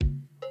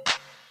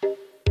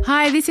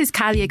Hi, this is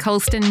Kalia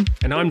Colston.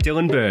 And I'm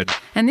Dylan Bird.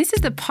 And this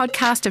is the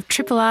podcast of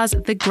Triple R's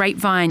The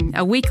Grapevine,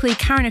 a weekly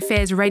current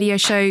affairs radio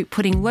show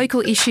putting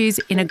local issues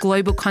in a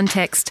global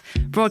context.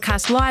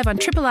 Broadcast live on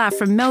Triple R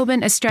from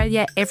Melbourne,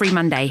 Australia, every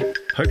Monday.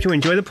 Hope you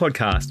enjoy the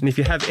podcast. And if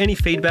you have any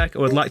feedback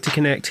or would like to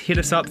connect, hit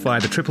us up via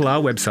the Triple R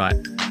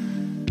website.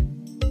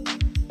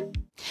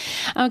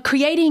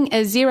 Creating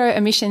a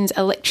zero-emissions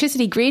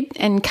electricity grid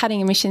and cutting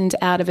emissions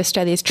out of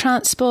Australia's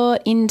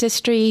transport,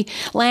 industry,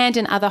 land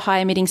and other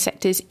high-emitting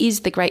sectors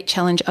is the great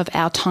challenge of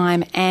our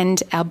time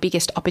and our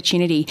biggest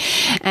opportunity.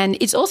 And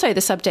it's also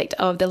the subject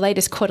of the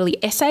latest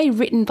quarterly essay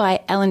written by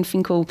Alan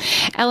Finkel.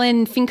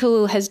 Alan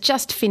Finkel has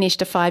just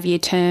finished a 5-year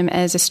term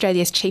as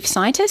Australia's Chief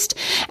Scientist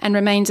and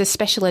remains a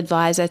Special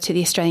Advisor to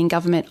the Australian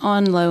Government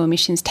on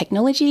low-emissions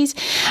technologies.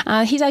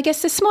 He's our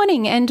guest this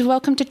morning, and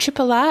welcome to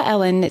Triple R,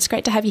 Alan. It's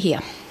great to have you here.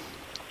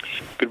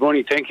 Good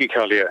morning. Thank you,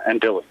 Kalia and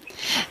Dylan.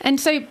 And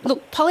so,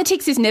 look,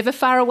 politics is never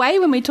far away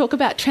when we talk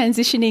about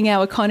transitioning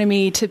our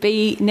economy to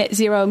be net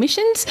zero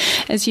emissions,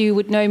 as you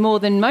would know more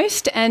than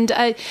most. And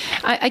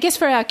I guess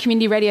for our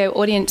community radio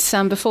audience,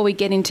 before we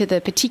get into the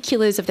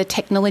particulars of the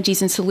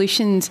technologies and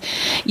solutions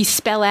you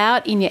spell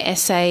out in your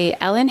essay,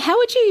 Alan, how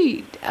would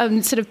you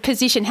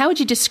how would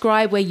you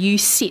describe where you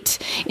sit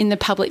in the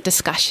public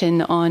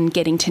discussion on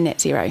getting to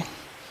net zero?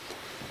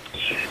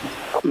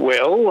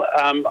 Well,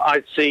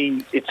 I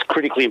see it's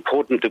critically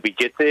important that we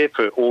get there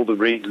for all the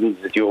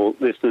reasons that your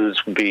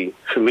listeners will be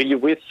familiar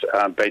with.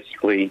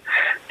 Basically,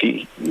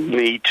 the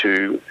need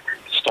to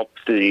stop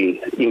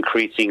the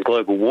increasing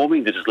global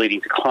warming that is leading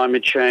to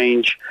climate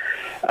change.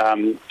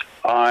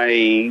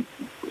 I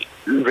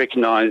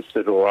recognise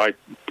that, or I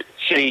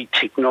see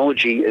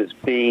technology as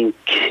being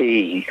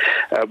key.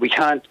 We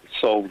can't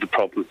solve the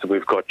problems that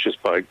we've got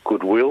just by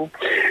goodwill.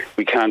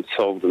 We can't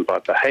solve them by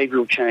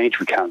behavioural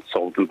change. We can't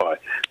solve them by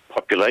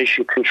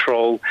population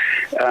control.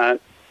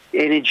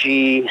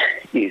 Energy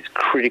is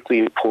critically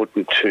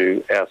important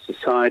to our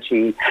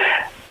society,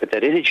 but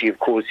that energy, of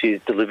course, is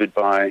delivered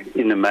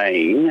in the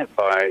main,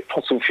 by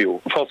fossil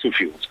fuels,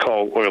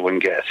 coal, oil and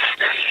gas.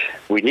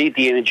 We need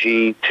the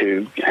energy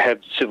to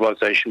have the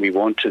civilization we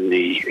want and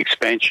the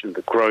expansion,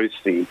 the growth,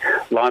 the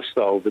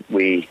lifestyle that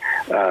we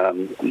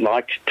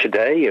like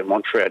today and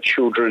want for our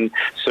children,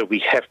 so we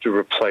have to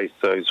replace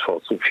those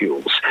fossil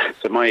fuels.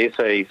 So my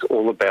essay is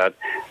all about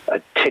a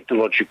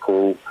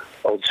technological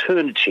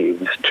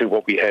alternative to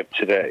what we have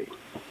today.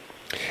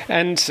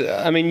 And,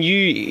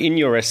 you, in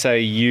your essay,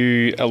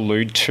 you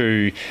allude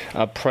to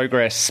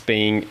progress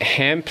being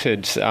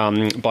hampered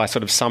by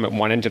sort of some at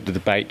one end of the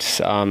debate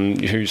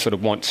who sort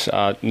of want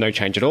no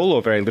change at all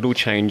or very little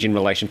change in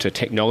relation to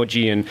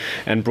technology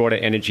and broader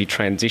energy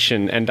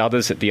transition, and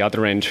others at the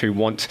other end who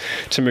want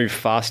to move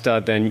faster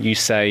than you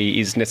say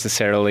is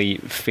necessarily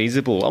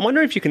feasible. I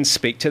wonder if you can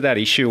speak to that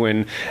issue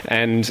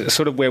and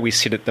sort of where we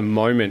sit at the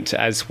moment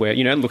as we're,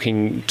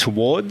 looking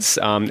towards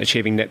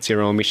achieving net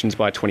zero emissions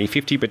by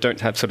 2050, but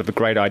don't have sort of a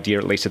great idea,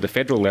 at least at the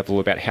federal level,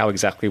 about how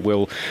exactly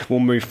we'll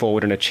move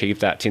forward and achieve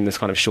that in this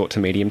kind of short to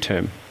medium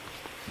term.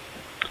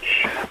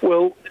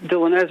 Well,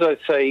 Dylan, as I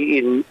say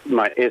in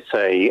my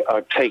essay,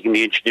 I've taken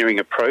the engineering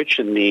approach,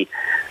 and the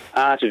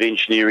art of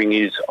engineering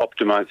is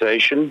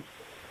optimization.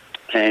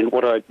 And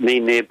what I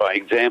mean there by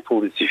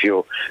example is if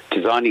you're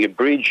designing a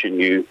bridge and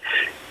you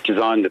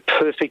design the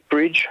perfect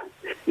bridge,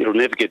 it'll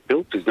never get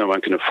built because no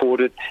one can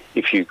afford it.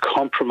 If you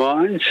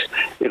compromise,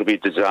 it'll be a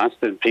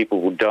disaster and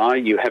people will die.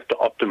 You have to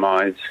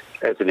optimize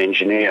as an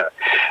engineer.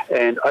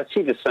 And I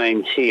see the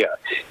same here.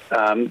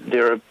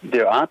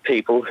 There are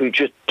people who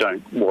just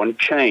don't want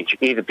change,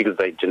 either because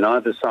they deny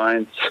the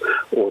science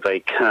or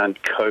they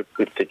can't cope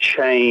with the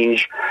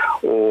change,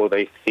 or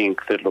they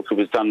think that, look, it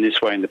was done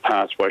this way in the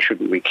past, why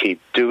shouldn't we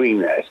keep doing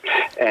that?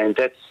 And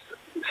that's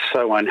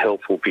so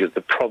unhelpful because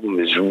the problem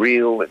is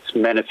real, it's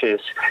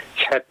manifest,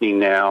 it's happening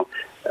now.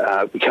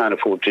 We can't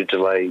afford to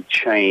delay.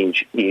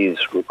 Change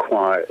is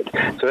required.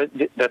 So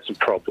that's a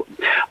problem.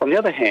 On the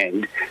other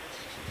hand,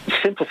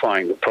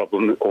 simplifying the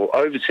problem or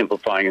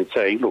oversimplifying and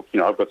saying, look,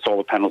 I've got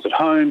solar panels at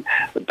home,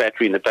 the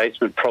battery in the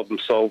basement, problem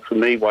solved for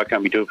me, why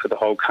can't we do it for the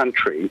whole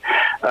country?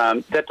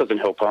 That doesn't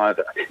help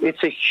either.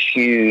 It's a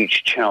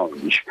huge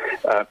challenge.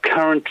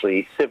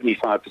 Currently,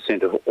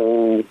 75% of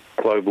all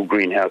global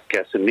greenhouse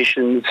gas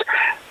emissions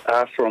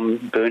are from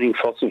burning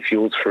fossil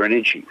fuels for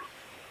energy.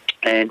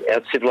 And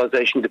our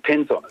civilization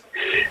depends on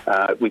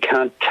it. We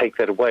can't take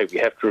that away. We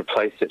have to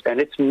replace it. And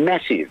it's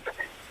massive.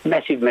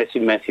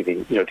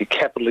 The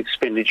capital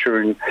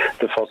expenditure in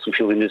the fossil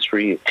fuel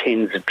industry is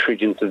tens of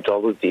trillions of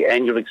dollars. The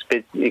annual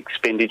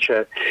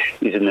expenditure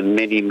is in the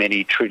many,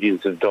 many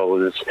trillions of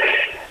dollars.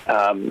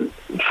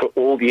 For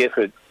all the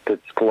effort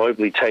that's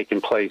globally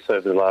taken place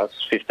over the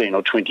last 15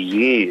 or 20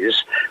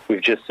 years,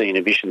 we've just seen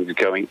emissions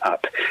going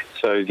up.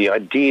 So the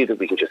idea that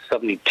we can just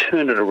suddenly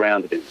turn it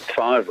around in a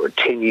 5 or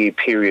 10-year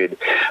period,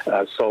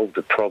 solve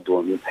the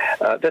problem,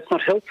 that's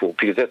not helpful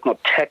because that's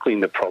not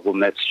tackling the problem,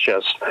 that's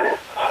just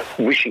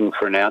wishing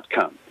for an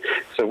outcome.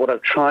 So what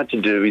I've tried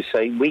to do is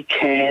say we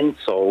can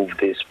solve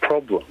this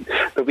problem,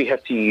 but we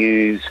have to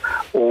use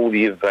all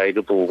the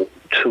available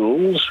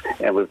tools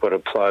and we've got to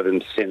apply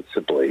them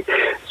sensibly.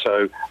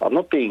 So I'm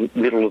not being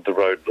middle of the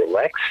road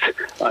relaxed,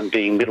 I'm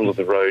being middle of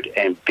the road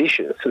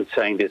ambitious and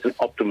saying there's an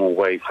optimal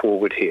way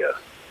forward here.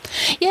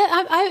 Yeah,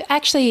 I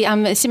actually,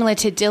 similar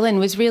to Dylan,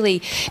 was really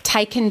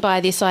taken by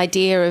this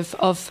idea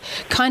of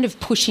kind of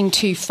pushing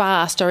too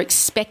fast or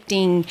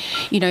expecting,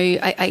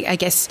 I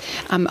guess,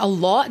 a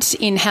lot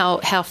in how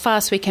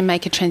fast we can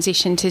make a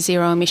transition to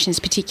zero emissions,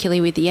 particularly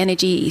with the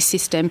energy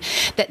system,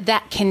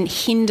 that can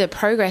hinder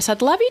progress.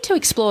 I'd love you to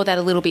explore that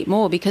a little bit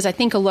more, because I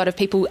think a lot of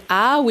people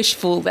are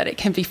wishful that it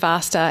can be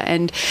faster.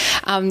 And,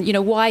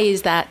 why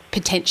is that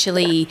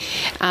potentially,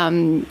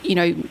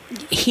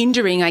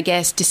 hindering, I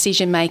guess,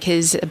 decision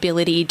makers'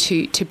 ability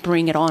to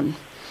bring it on?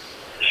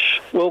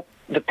 Well,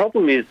 the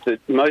problem is that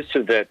most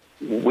of that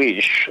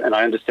wish, and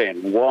I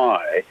understand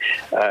why,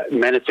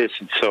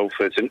 manifests itself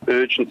as an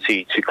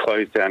urgency to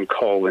close down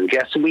coal and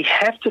gas. And we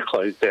have to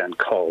close down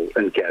coal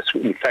and gas.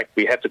 In fact,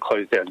 we have to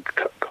close down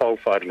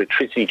coal-fired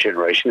electricity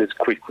generation as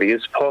quickly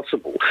as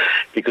possible,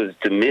 because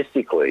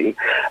domestically,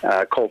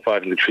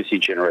 coal-fired electricity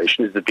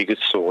generation is the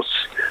biggest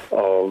source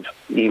of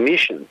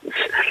emissions.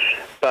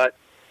 But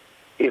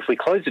if we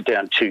close it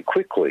down too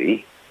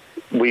quickly,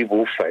 we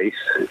will face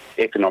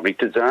economic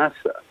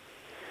disaster.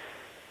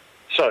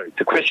 So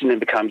the question then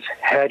becomes,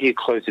 how do you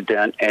close it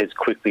down as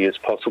quickly as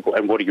possible,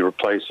 and what do you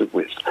replace it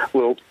with?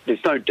 Well,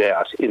 there's no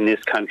doubt in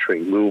this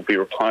country we will be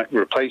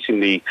replacing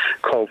the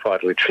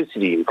coal-fired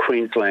electricity in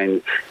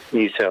Queensland,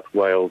 New South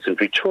Wales and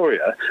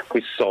Victoria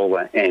with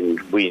solar and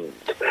wind.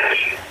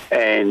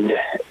 And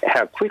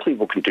how quickly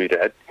we can do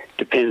that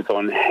depends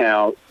on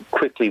how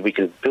quickly we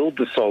can build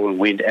the solar and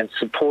wind and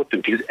support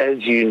them, because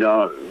as you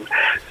know,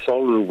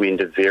 solar and wind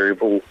are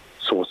variable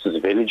sources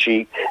of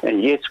energy,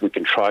 and yes, we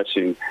can try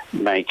to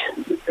make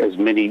as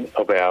many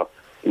of our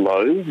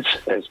loads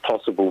as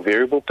possible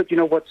variable, but you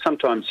know what,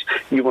 sometimes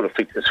you want to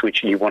flick the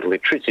switch and you want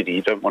electricity,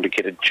 you don't want to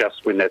get it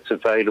just when that's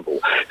available.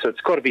 So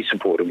it's got to be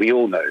supported, we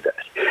all know that.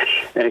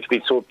 And it can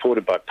be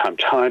supported by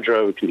pumped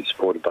hydro, it can be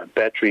supported by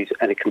batteries,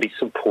 and it can be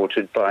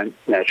supported by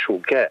natural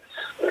gas.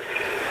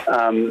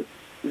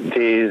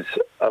 There's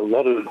a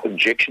lot of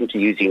objection to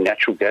using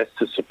natural gas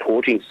to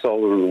supporting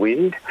solar and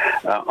wind.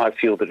 I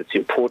feel that it's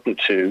important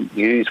to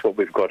use what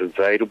we've got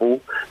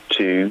available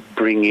to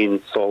bring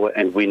in solar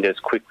and wind as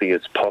quickly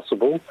as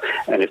possible.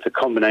 And if the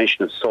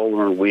combination of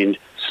solar and wind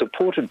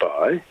supported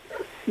by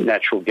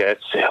natural gas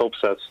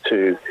helps us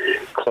to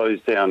close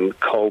down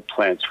coal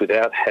plants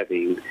without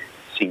having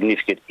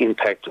significant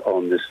impact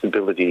on the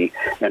stability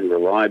and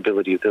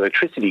reliability of the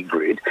electricity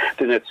grid,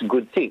 then that's a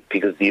good thing,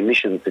 because the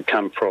emissions that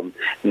come from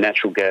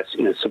natural gas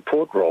in a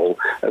support role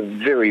are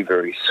very,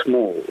 very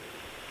small.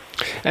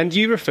 And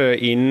you refer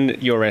in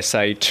your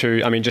essay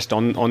to, just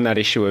on that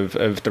issue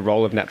of the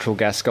role of natural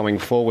gas going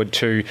forward,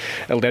 to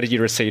a letter you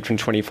received from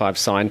 25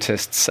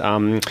 scientists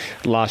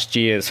last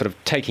year, sort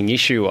of taking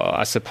issue,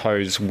 I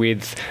suppose,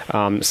 with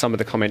some of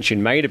the comments you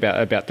made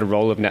about the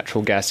role of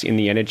natural gas in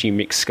the energy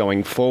mix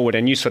going forward.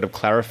 And you sort of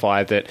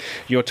clarify that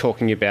you're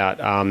talking about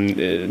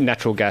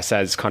natural gas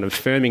as kind of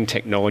firming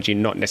technology,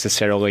 not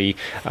necessarily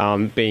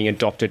being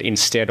adopted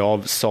instead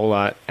of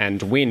solar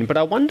and wind. But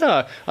I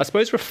wonder, I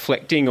suppose,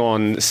 reflecting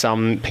on some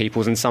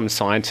people's and some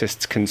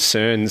scientists'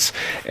 concerns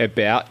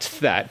about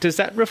that, does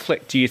that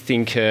reflect, do you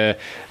think, a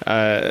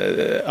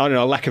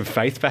lack of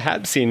faith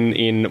perhaps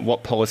in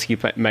what policy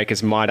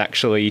makers might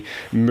actually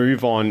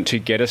move on to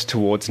get us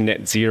towards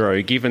net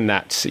zero, given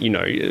that,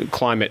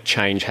 climate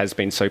change has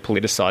been so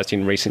politicised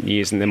in recent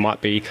years, and there might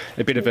be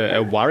a bit of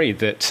a worry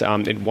that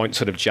it won't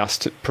sort of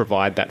just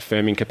provide that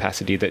firming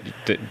capacity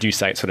that you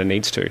say it sort of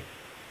needs to?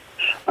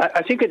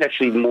 I think it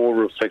actually more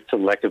reflects a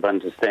lack of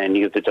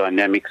understanding of the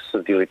dynamics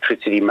of the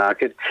electricity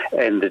market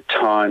and the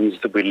times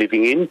that we're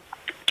living in.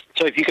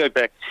 So if you go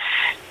back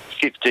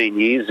 15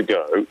 years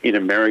ago in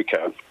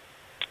America,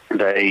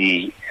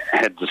 they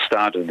had the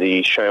start of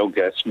the shale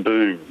gas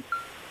boom.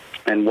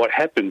 And what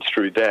happened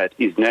through that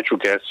is natural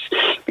gas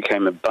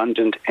became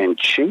abundant and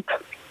cheap,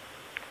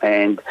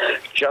 and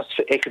just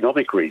for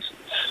economic reasons,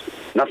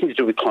 nothing to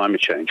do with climate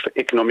change, for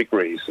economic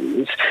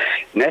reasons,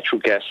 natural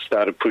gas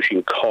started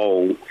pushing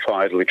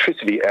coal-fired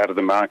electricity out of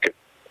the market,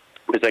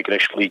 because they could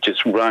actually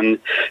just run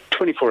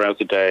 24 hours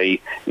a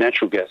day,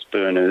 natural gas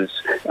burners,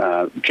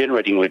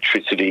 generating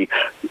electricity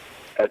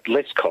at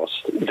less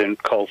cost than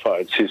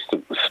coal-fired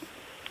systems.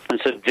 And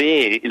so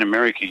there in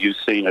America, you've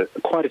seen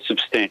quite a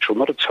substantial,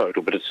 not a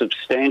total, but a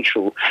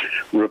substantial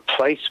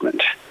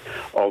replacement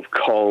of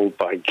coal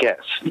by gas,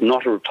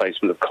 not a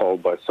replacement of coal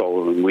by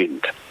solar and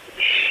wind.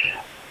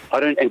 I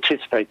don't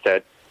anticipate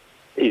that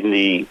in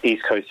the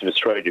east coast of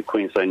Australia,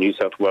 Queensland, New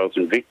South Wales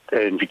and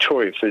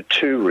Victoria for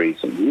two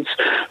reasons.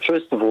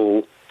 First of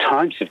all,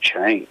 times have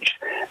changed.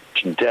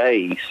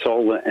 today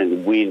solar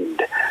and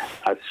wind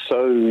are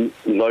so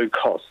low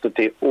cost that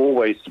they're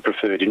always the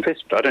preferred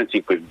investment. I don't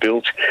think we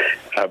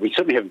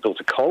certainly haven't built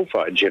a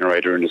coal-fired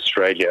generator in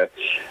Australia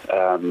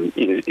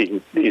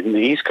in the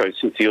East Coast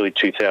since the early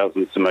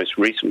 2000s. The most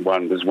recent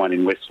one was one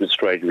in Western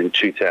Australia in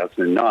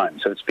 2009,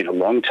 so it's been a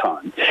long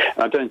time.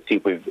 I don't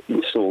think we've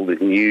installed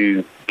a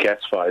new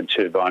gas-fired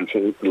turbine for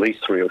at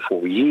least 3 or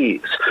 4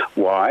 years.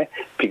 Why?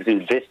 Because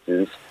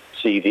investors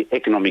see the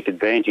economic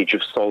advantage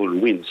of solar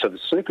and wind. So the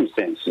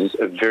circumstances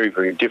are very,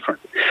 very different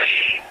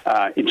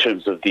in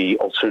terms of the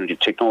alternative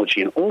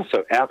technology. And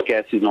also, our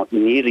gas is not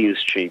nearly as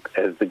cheap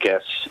as the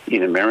gas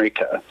in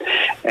America.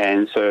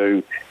 And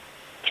so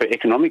for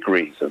economic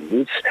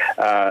reasons,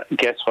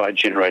 gas-fired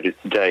generators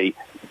today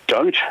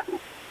don't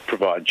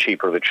provide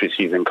cheaper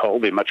electricity than coal.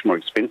 They're much more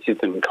expensive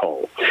than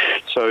coal.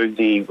 So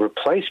the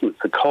replacement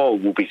for coal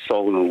will be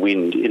solar and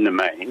wind in the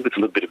main, with a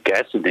little bit of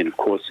gas, and then, of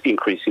course,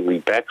 increasingly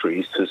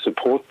batteries to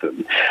support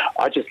them.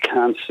 I just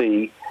can't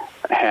see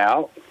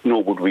how,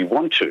 nor would we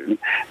want to,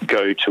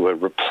 go to a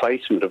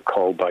replacement of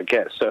coal by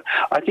gas. So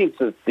I think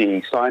that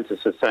the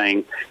scientists are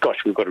saying,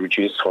 gosh, we've got to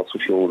reduce fossil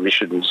fuel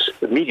emissions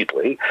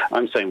immediately.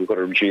 I'm saying we've got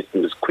to reduce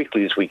them as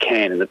quickly as we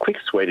can, and the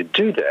quickest way to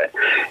do that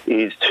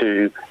is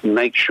to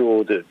make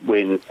sure that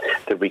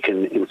we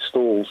can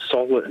install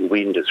solar and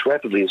wind as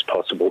rapidly as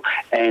possible,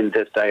 and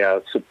that they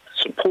are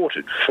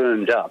supported,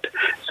 firmed up,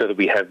 so that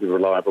we have the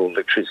reliable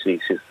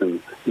electricity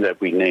system that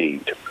we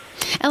need.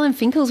 Alan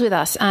Finkel's with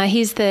us.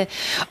 He's the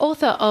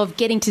author of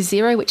Getting to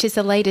Zero, which is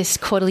the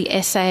latest quarterly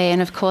essay.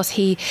 And, of course,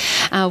 he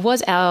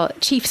was our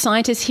chief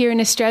scientist here in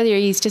Australia.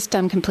 He's just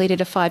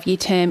completed a 5-year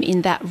term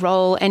in that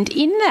role. And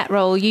in that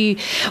role, you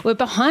were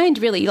behind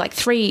really like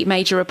 3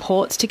 major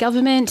reports to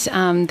government,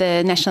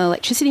 the National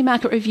Electricity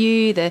Market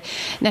Review, the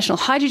National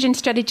Hydrogen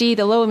Strategy,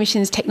 the Low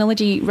Emissions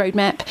Technology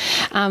Roadmap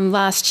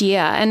last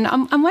year. And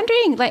I'm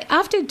wondering, like,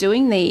 after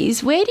doing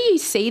these, where do you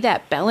see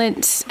that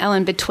balance,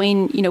 Alan,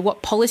 between, you know,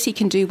 what policy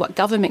can do, what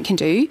government can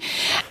do,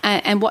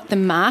 and what the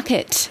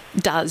market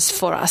does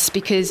for us?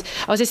 Because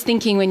I was just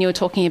thinking, when you were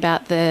talking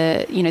about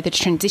the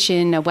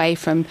transition away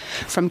from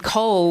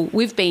coal,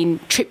 we've been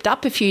tripped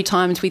up a few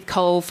times with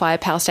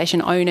coal-fired power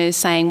station owners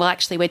saying, well,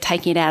 actually, we're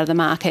taking it out of the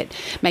market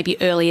maybe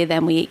earlier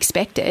than we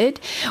expected.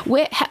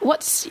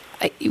 What's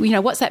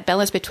that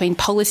balance between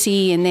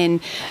policy and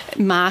then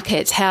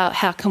markets?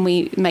 How can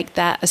we make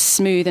that a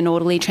smooth and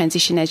orderly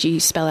transition, as you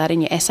spell out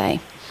in your essay?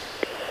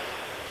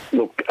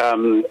 Look,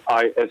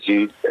 as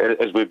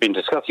we've been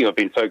discussing, I've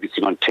been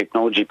focusing on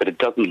technology, but it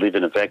doesn't live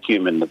in a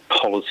vacuum, and the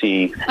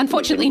policy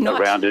unfortunately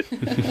not around it.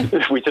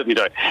 We certainly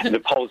don't. The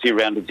policy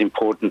around it is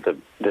important.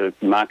 The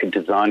market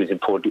design is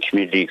important.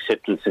 Community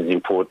acceptance is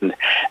important,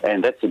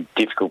 and that's a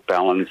difficult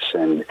balance.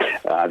 And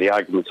the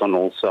arguments on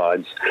all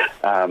sides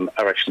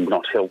are actually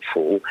not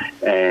helpful.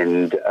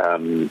 And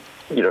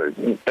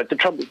but the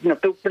trouble,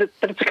 but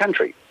it's a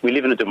country. We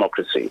live in a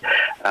democracy.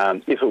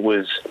 If it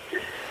was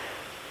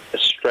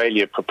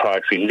Australia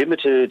Proprietary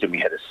Limited and we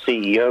had a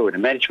CEO and a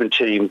management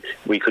team,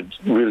 we could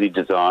really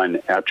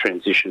design our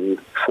transition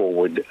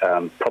forward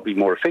probably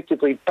more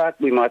effectively, but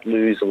we might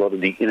lose a lot of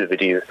the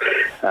innovative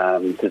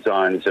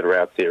designs that are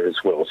out there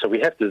as well. So we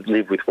have to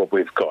live with what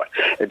we've got.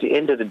 At the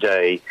end of the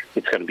day,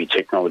 it's going to be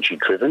technology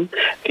driven.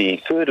 The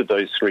third of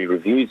those 3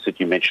 reviews that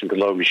you mentioned, the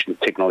Low Emission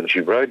Technology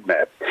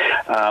Roadmap,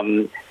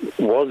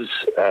 was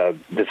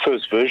the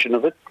first version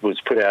of it was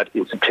put out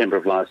in September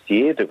of last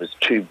year. There was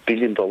 $2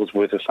 billion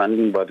worth of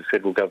funding by the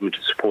federal government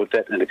to support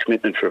that, and a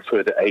commitment for a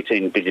further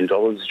 $18 billion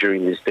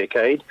during this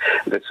decade.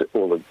 That's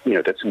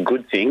that's a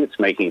good thing. It's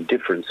making a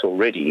difference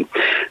already.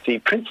 The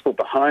principle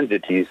behind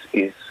it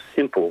is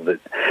simple, that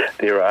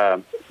there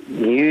are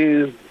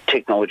new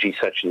technologies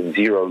such as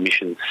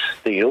zero-emission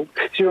steel.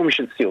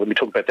 Zero-emission steel, let me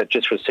talk about that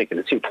just for a second.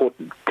 It's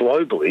important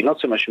globally, not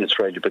so much in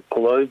Australia, but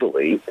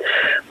globally.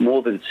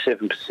 More than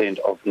 7%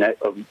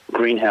 of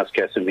greenhouse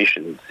gas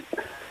emissions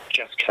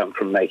just come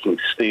from making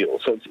steel.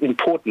 So it's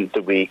important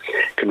that we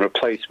can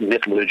replace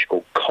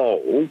metallurgical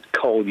coal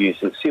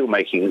used in steel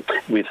making,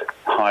 with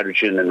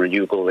hydrogen and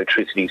renewable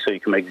electricity, so you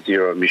can make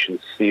zero-emission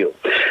steel.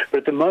 But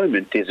at the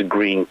moment, there's a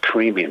green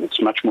premium.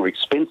 It's much more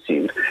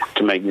expensive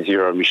to make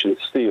zero-emission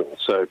steel.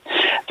 So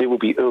there will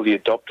be early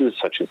adopters,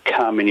 such as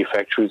car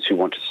manufacturers, who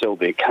want to sell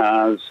their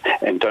cars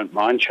and don't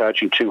mind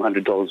charging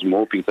 $200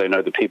 more because they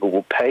know that people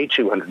will pay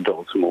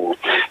 $200 more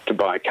to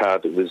buy a car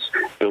that was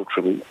built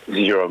from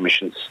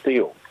zero-emission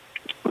steel.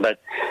 But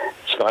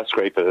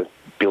skyscraper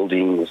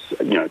buildings,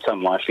 it's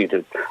unlikely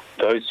that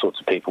those sorts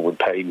of people would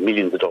pay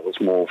millions of dollars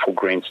more for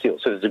green steel.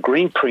 So there's a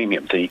green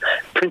premium. The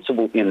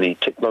principle in the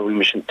Low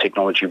Emission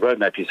Technology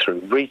Roadmap is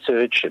through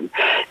research and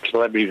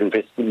collaborative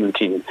investment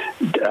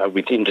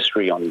with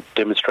industry on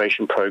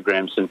demonstration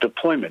programs and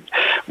deployment.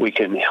 We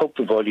can help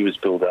the volumes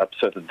build up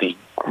so that the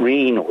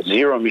green or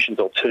zero emissions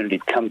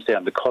alternative comes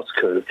down the cost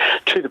curve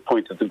to the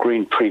point that the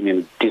green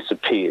premium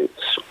disappears.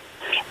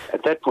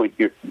 At that point,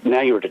 you're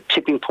at a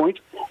tipping point,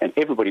 and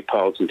everybody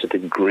piles into the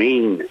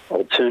green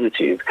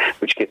alternative,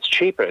 which gets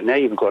cheaper. And now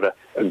you've got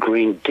a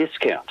green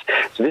discount.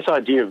 So this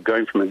idea of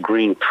going from a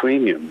green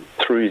premium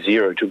through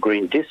zero to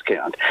green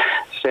discount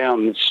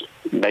sounds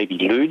maybe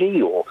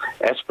loony or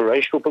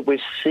aspirational, but we've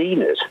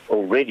seen it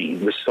already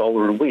with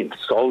solar and wind.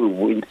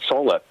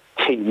 Solar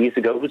 10 years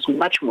ago was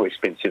much more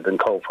expensive than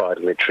coal-fired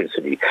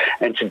electricity,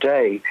 and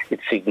today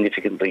it's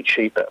significantly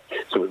cheaper.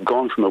 So we've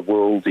gone from a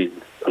world in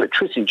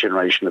electricity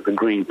generation of a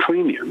green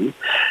premium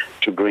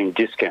to green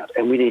discount,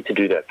 and we need to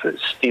do that for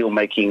steel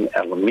making,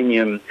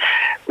 aluminium.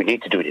 We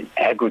need to do it in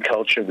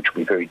agriculture, which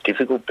will be very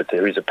difficult, but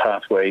there is a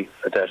pathway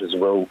for that as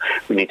well.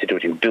 We need to do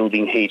it in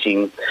building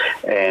heating,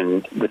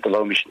 and with the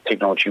low emission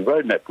technology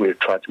roadmap, we've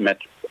tried to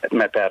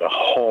map out a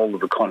whole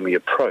of economy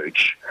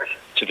approach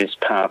to this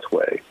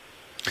pathway.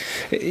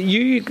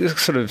 You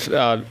sort of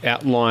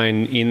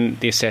outline in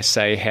this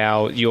essay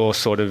how you're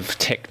sort of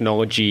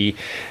technology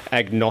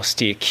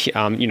agnostic.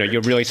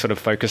 You're really sort of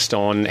focused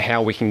on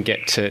how we can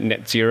get to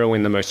net zero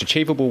in the most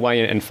achievable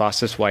way and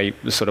fastest way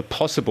sort of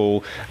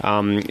possible,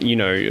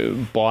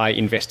 by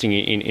investing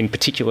in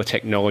particular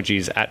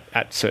technologies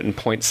at certain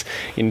points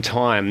in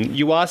time.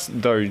 You are,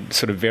 though,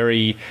 sort of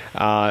very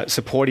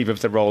supportive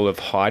of the role of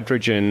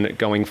hydrogen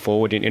going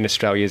forward in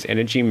Australia's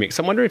energy mix.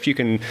 I wonder if you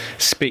can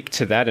speak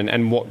to that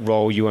and what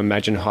role you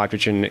imagine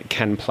hydrogen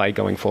can play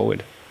going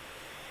forward.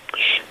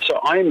 So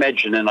I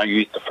imagine, and I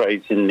use the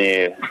phrase in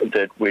there,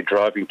 that we're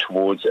driving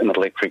towards an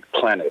electric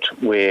planet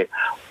where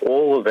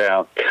all of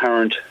our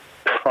current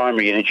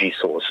primary energy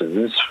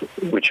sources,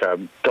 which are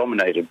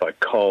dominated by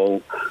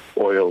coal,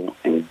 oil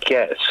and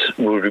gas,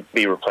 will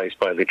be replaced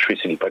by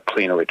electricity, by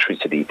clean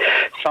electricity.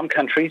 Some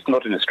countries,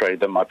 not in Australia,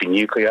 that might be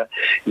nuclear.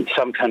 In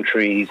some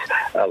countries,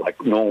 like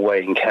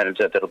Norway and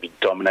Canada, that'll be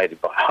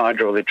dominated by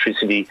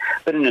hydroelectricity.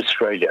 But in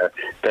Australia,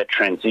 that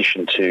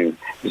transition to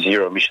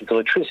zero emissions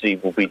electricity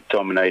will be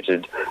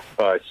dominated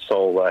by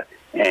solar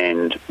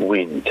and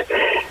wind.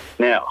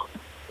 Now,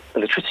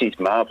 electricity is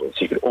marvellous.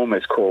 You could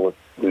almost call it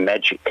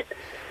magic.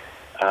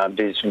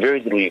 There's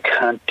very little you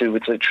can't do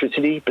with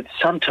electricity, but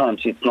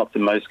sometimes it's not the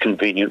most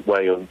convenient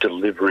way of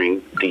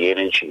delivering the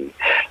energy.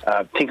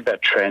 Think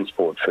about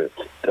transport for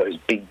those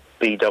big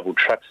B-double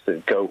trucks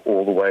that go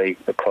all the way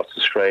across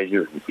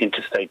Australia,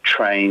 interstate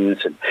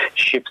trains and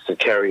ships that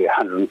carry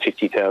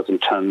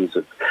 150,000 tonnes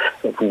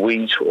of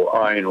wheat or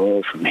iron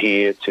ore from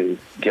here to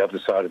the other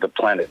side of the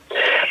planet.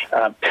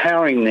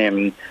 Powering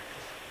them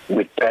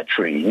with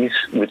batteries,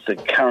 with the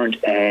current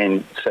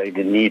and, say,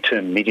 the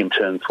near-term,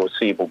 medium-term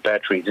foreseeable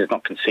batteries is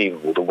not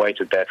conceivable. The weight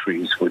of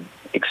batteries would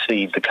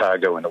exceed the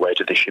cargo and the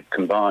weight of the ship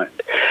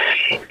combined.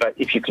 But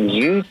if you can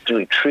use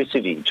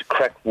electricity to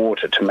crack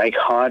water to make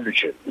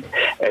hydrogen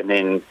and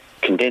then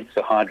condense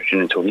the hydrogen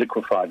into a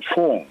liquefied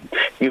form,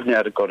 you've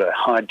now got a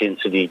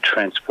high-density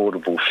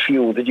transportable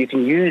fuel that you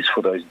can use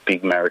for those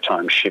big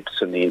maritime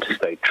ships and the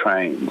interstate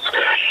trains.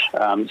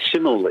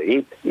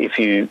 Similarly, if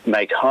you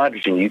make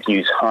hydrogen, you can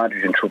use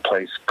hydrogen to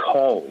replace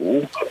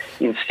coal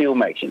in steel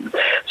making.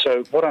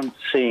 So what I'm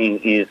seeing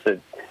is that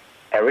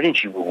our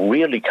energy will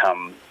really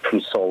come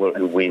from solar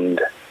and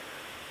wind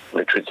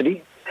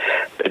electricity.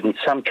 But in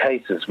some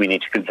cases, we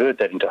need to convert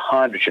that into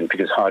hydrogen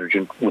because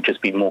hydrogen would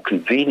just be more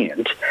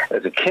convenient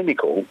as a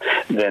chemical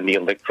than the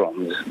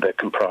electrons that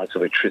comprise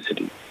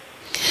electricity.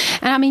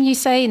 And I mean, you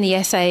say in the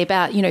essay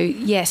about,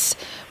 yes,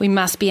 we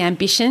must be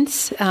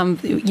ambitious,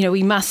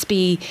 we must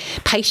be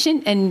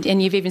patient.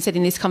 And you've even said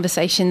in this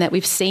conversation that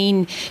we've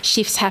seen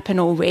shifts happen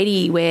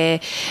already where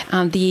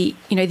the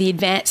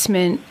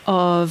advancement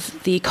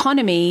of the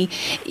economy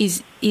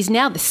is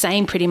now the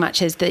same pretty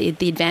much as the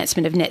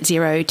advancement of net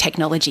zero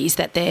technologies,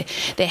 that they're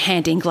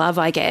hand in glove,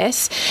 I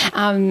guess.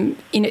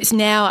 It's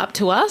now up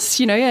to us,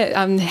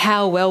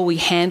 how well we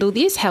handle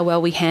this, how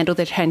well we handle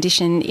the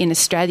transition in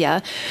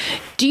Australia.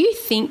 Do you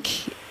think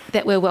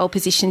that we're well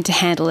positioned to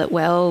handle it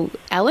well,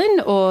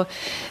 Alan? Or,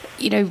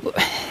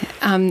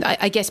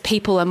 I guess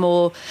people are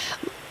more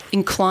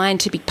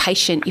inclined to be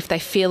patient if they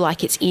feel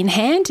like it's in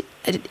hand.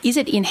 Is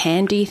it in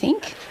hand, do you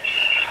think?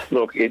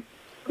 Look, it's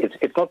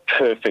not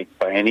perfect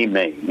by any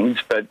means,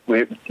 but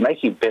we're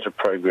making better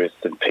progress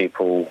than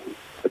people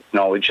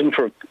acknowledge, and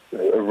for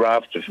a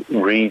raft of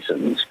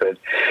reasons. But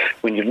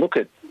when you look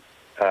at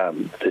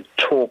the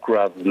talk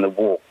rather than the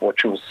walk,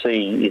 what you'll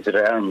see is that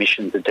our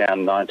emissions are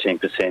down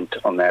 19%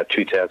 on our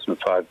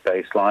 2005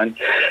 baseline.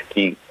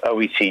 The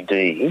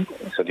OECD,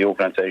 so the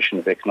Organisation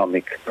of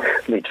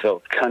Economically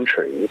Developed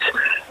Countries,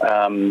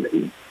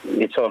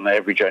 it's on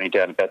average only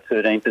down about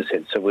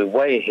 13%. So we're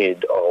way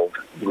ahead of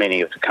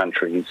many of the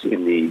countries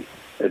in the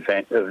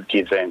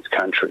advanced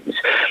countries.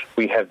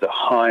 We have the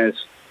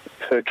highest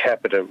per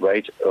capita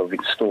rate of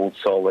installed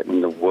solar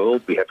in the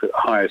world. We have the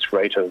highest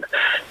rate of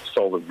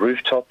solar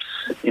rooftops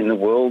in the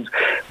world.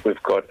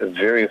 We've got a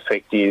very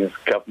effective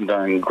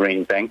government-owned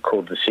green bank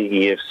called the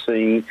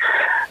CEFC.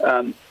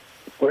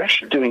 We're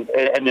actually doing,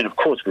 and then of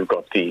course we've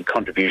got the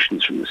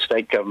contributions from the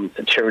state governments,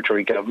 the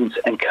territory governments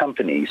and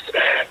companies.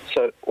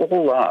 So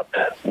all up,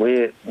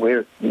 we're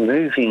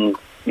moving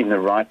in the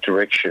right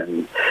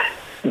direction,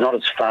 not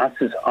as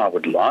fast as I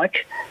would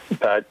like,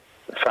 but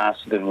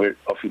faster than we're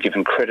often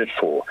given credit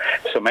for.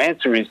 So my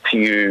answer is to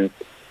you,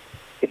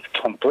 it's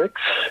complex.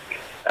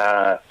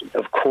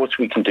 Of course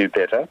we can do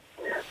better,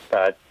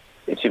 but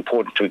it's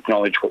important to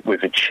acknowledge what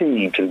we've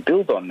achieved and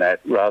build on that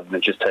rather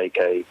than just take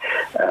a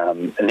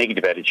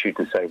negative attitude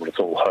and say, well, it's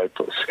all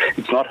hopeless.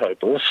 It's not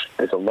hopeless.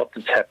 There's a lot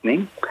that's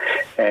happening,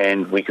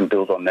 and we can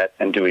build on that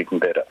and do even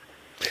better.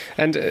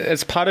 And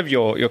as part of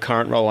your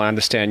current role, I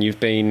understand you've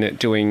been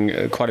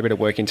doing quite a bit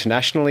of work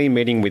internationally,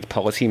 meeting with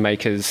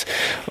policymakers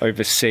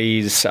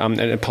overseas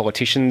and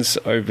politicians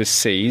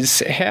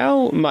overseas.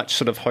 How much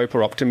sort of hope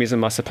or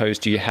optimism, I suppose,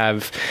 do you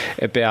have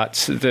about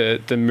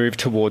the move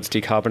towards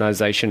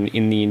decarbonisation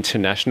in the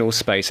international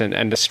space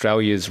and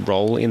Australia's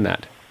role in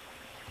that?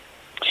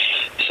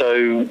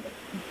 So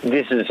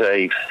this is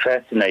a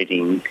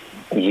fascinating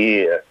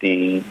year.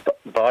 The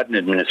Biden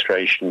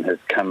administration has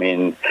come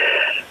in,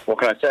 what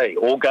can I say,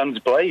 all guns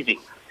blazing.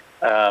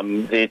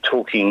 They're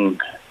talking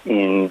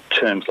in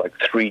terms like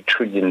 $3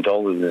 trillion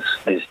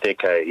this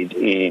decade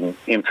in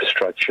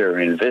infrastructure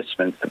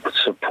investments that would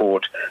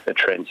support a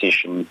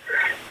transition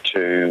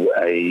to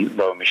a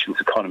low-emissions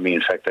economy.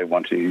 In fact, they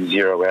want to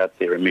zero out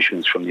their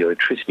emissions from the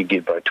electricity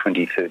grid by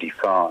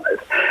 2035,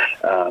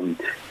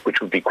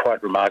 which would be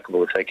quite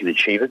remarkable if they can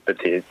achieve it, but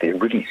they're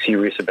really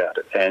serious about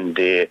it, and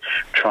they're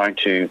trying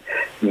to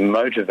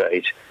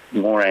motivate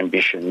more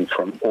ambition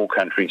from all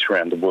countries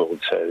around the world.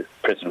 So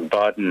President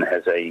Biden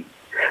has a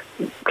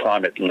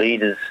Climate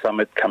Leaders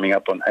Summit coming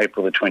up on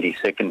April the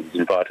 22nd.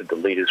 He's invited the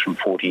leaders from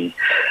 40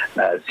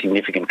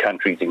 significant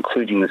countries,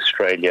 including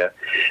Australia,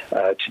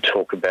 to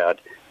talk about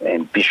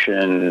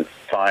ambition,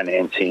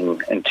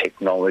 financing and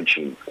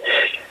technology.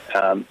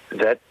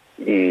 That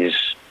is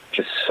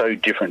just so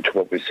different to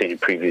what we've seen in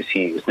previous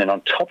years. And then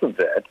on top of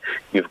that,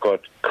 you've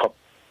got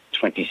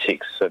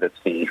COP26, so that's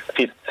the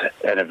 5th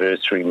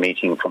anniversary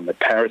meeting from the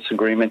Paris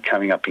Agreement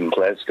coming up in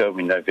Glasgow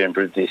in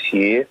November of this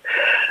year.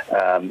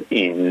 And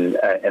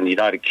the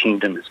United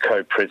Kingdom as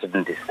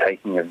co-president is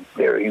taking a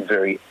very,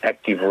 very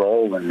active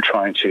role in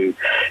trying to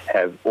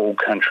have all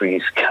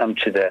countries come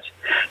to that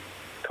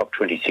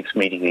COP26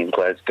 meeting in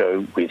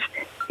Glasgow with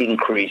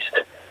increased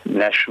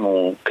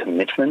national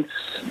commitments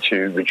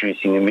to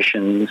reducing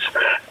emissions,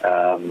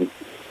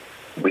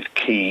 with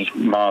key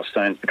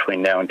milestones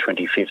between now and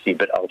 2050,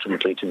 but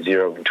ultimately to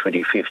zero in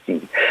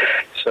 2050.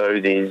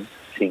 So there's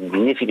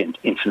significant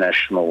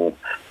international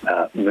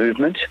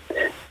movement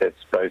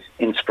that's both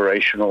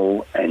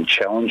inspirational and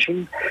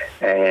challenging,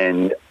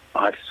 and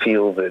I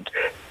feel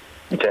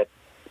that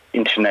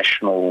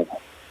international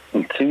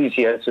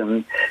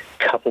enthusiasm,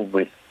 coupled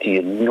with the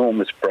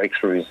enormous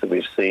breakthroughs that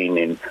we've seen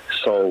in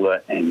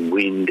solar and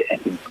wind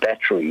and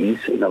batteries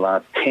in the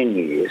last 10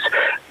 years,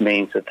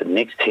 means that the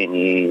next 10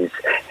 years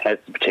has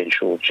the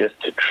potential just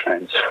to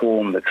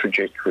transform the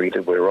trajectory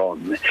that we're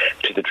on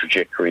to the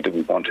trajectory that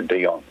we want to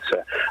be on.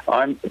 So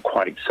I'm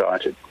quite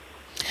excited.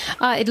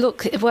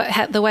 Look,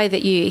 the way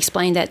that you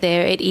explained that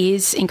there, it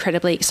is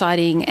incredibly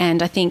exciting,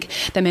 and I think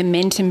the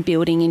momentum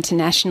building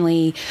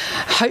internationally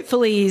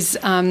hopefully is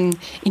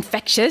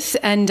infectious,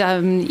 and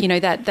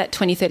that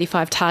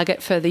 2035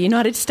 target for the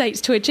United States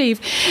to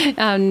achieve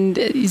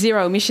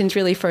zero emissions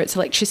really for its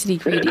electricity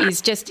grid is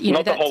just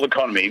not the whole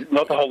economy.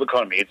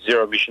 It's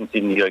zero emissions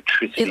in the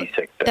electricity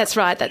sector. That's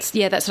right. That's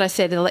what I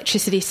said. The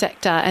electricity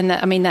sector, and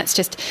that's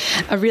just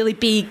a really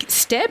big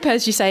step,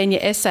 as you say in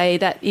your essay.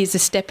 That is a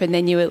step, and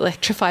then you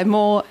electrify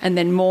more and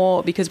then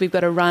more, because we've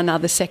got to run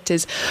other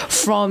sectors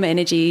from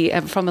energy,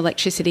 from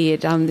electricity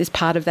as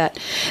part of that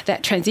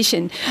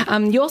transition.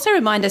 You also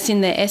remind us in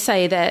the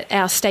essay that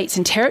our states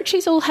and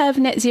territories all have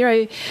net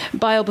zero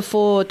by or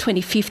before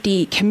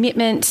 2050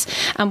 commitments.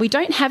 We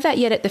don't have that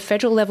yet at the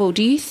federal level.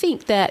 Do you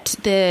think that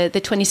the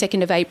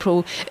 22nd of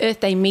April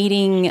Earth Day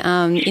meeting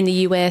in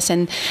the US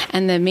and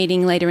the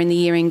meeting later in the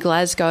year in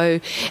Glasgow,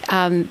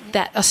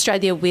 that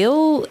Australia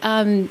will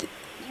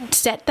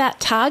set that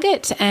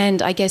target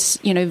and I guess,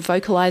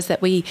 vocalise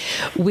that we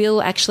will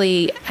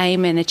actually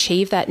aim and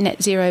achieve that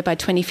net zero by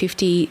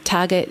 2050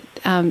 target,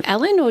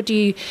 Alan? Or do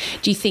you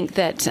think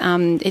that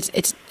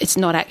it's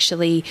not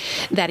actually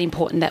that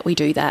important that we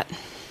do that?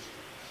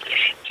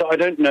 So I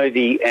don't know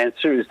the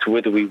answer as to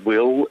whether we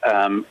will.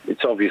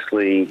 It's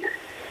obviously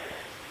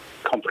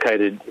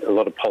complicated, a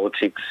lot of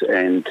politics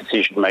and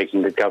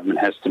decision-making that government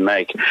has to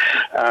make.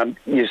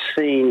 You've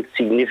seen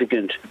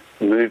significant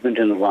movement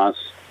in the last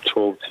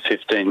 12 to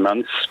 15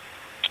 months.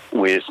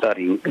 We're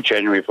starting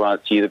January of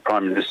last year, the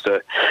Prime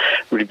Minister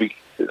really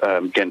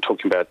began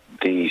talking about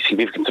the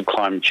significance of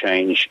climate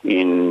change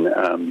in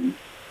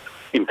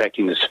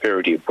impacting the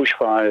severity of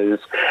bushfires.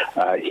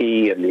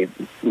 He and the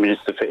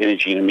Minister for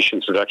Energy and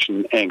Emissions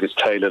Reduction, Angus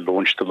Taylor,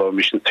 launched the Low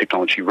Emissions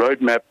Technology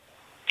Roadmap.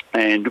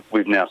 And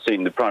we've now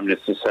seen the Prime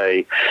Minister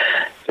say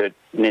that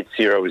net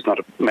zero is not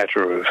a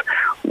matter of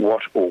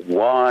what or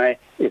why,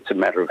 it's a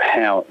matter of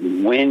how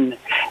and when,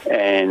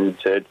 and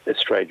that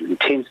Australia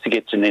intends to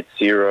get to net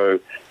zero,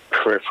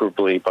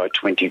 preferably by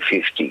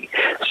 2050.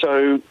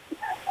 So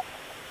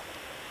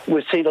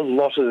we've seen a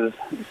lot of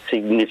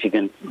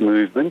significant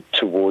movement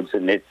towards a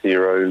net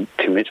zero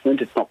commitment.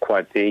 It's not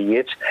quite there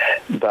yet,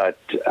 but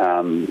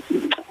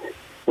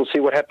we'll see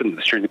what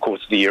happens during the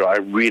course of the year. I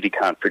really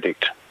can't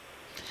predict.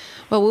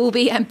 Well, we'll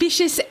be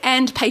ambitious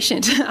and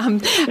patient.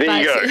 There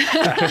you go.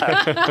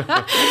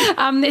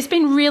 It's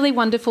been really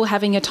wonderful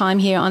having your time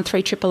here on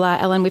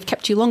 3RRR, Alan. We've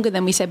kept you longer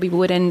than we said we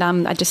would, and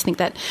I just think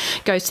that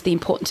goes to the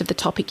importance of the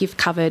topic you've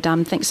covered.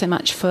 Thanks so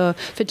much for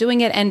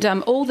doing it, and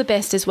all the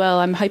best as well.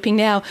 I'm hoping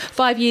now,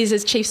 5 years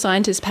as Chief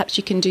Scientist, perhaps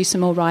you can do some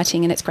more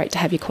writing, and it's great to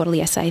have your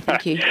quarterly essay.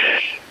 Thank you.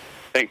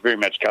 Thanks very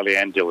much, Kelly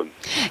and Dylan.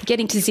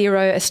 Getting to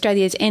Zero,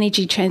 Australia's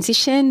Energy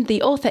Transition.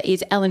 The author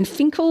is Alan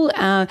Finkel,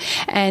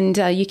 and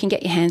you can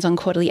get your hands on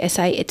quarterly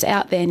essay. It's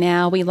out there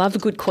now. We love a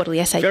good quarterly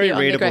essay. Very here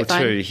readable on the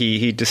Grapevine. too.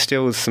 He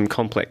distills some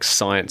complex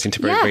science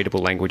into very readable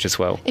language as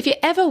well. If you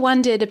ever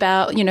wondered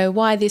about,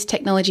 why this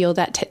technology or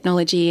that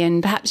technology,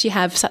 and perhaps you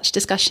have such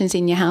discussions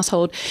in your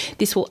household,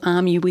 this will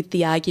arm you with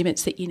the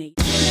arguments that you need.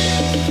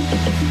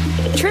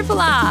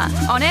 Triple R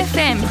on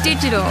FM,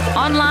 digital,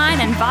 online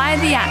and via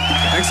the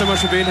app. Thanks so much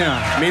for being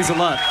here. It means a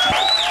lot.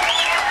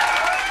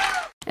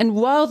 And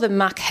while the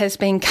muck has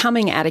been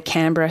coming out of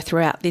Canberra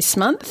throughout this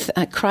month,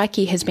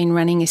 Crikey has been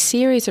running a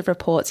series of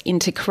reports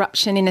into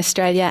corruption in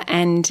Australia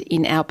and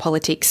in our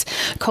politics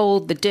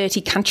called The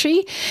Dirty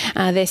Country.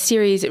 Their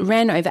series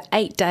ran over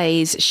 8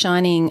 days,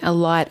 shining a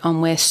light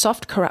on where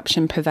soft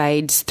corruption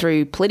pervades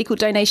through political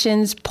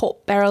donations,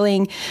 pork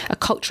barrelling, a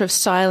culture of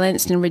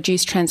silence and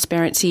reduced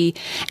transparency,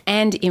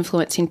 and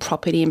influence in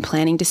property and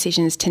planning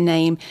decisions, to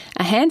name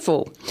a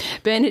handful.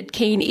 Bernard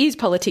Keane is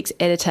politics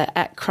editor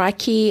at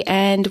Crikey,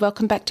 and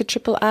welcome back to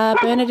Triple R.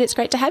 Bernard, it's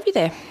great to have you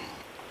there.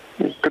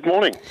 Good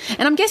morning.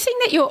 And I'm guessing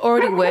that you're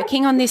already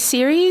working on this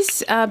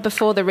series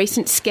before the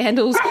recent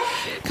scandals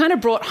kind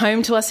of brought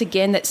home to us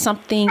again that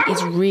something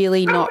is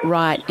really not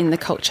right in the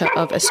culture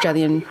of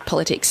Australian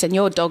politics, and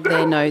your dog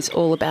there knows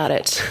all about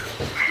it.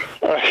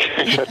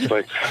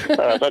 Exactly.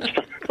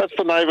 That's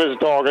the neighbour's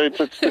dog.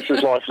 This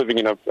is life living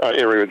in an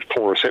area with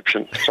poor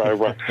reception. So,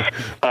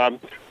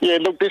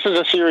 look, this is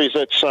a series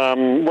that's,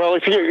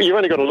 if you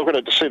only got to look at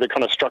it to see the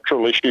kind of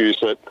structural issues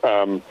that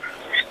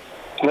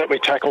we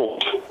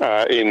tackled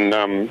in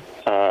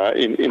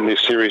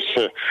this series.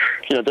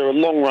 There are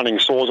long-running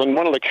sores, and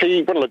one of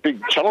the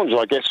big challenges,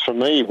 I guess, for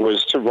me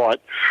was to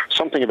write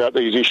something about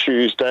these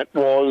issues that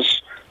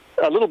was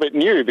a little bit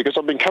new, because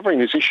I've been covering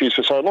these issues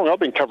for so long. I've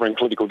been covering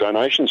political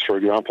donations, for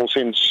example,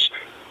 since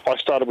I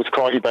started with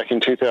Crikey back in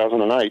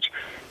 2008.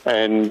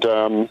 And,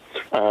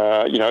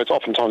 it's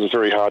oftentimes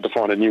very hard to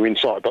find a new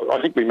insight, but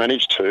I think we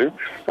managed to.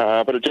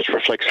 But it just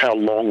reflects how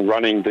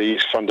long-running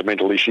these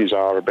fundamental issues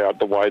are about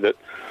the way that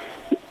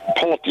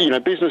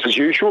business as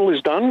usual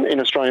is done in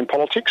Australian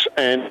politics,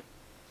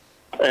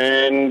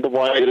 and the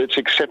way that it's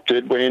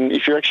accepted when,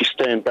 if you actually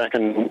stand back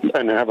and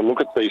have a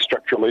look at these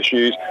structural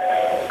issues,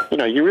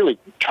 you really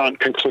can't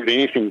conclude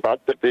anything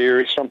but that there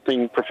is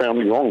something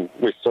profoundly wrong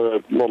with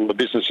a lot of the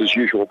business as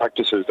usual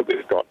practices that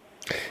we've got.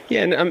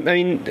 Yeah,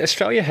 and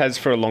Australia has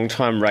for a long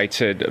time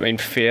rated,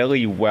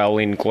 fairly well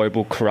in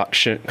global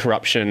corruption,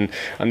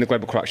 the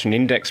Global Corruption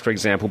Index, for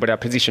example, but our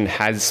position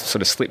has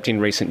sort of slipped in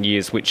recent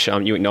years, which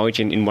you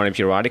acknowledge in one of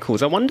your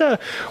articles. I wonder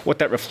what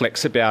that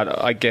reflects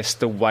about, I guess,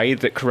 the way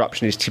that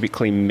corruption is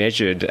typically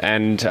measured,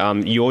 and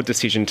your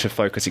decision to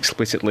focus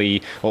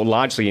explicitly or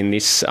largely in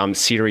this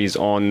series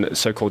on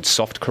so-called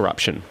soft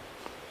corruption.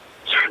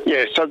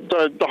 Yeah, so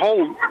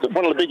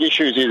one of the big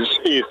issues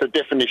is the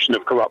definition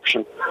of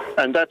corruption,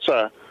 and that's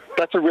a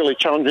really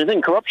challenging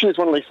thing. Corruption is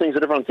one of these things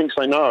that everyone thinks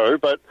they know,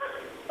 but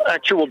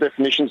actual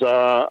definitions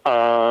are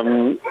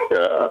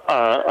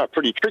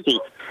pretty tricky.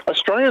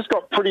 Australia's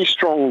got pretty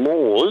strong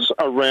laws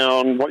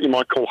around what you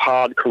might call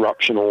hard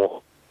corruption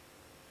or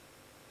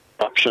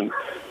corruption.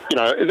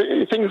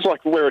 Things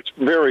like where it's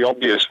very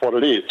obvious what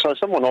it is. So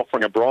someone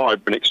offering a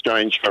bribe in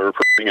exchange for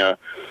approving a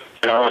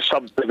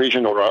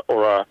subdivision or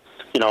a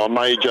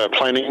major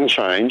planning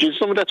change,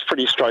 that's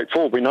pretty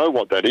straightforward. We know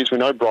what that is. We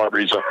know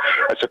bribery is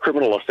a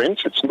criminal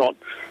offence. It's not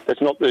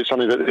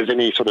something that there's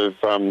any sort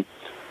of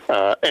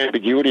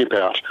ambiguity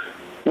about.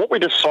 What we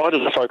decided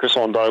to focus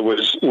on, though,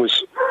 was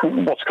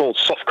what's called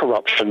soft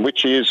corruption,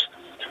 which is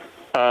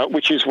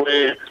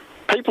where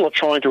people are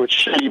trying to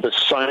achieve the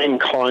same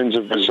kinds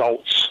of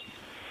results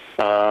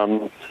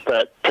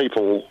that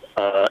people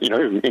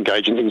who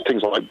engage in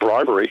things like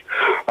bribery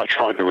are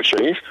trying to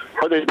achieve,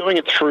 but they're doing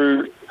it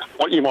through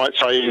what you might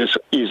say is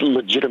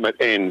legitimate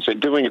ends. They're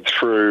doing it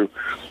through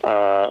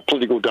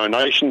political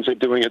donations, they're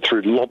doing it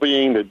through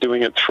lobbying, they're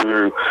doing it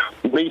through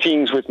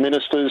meetings with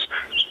ministers,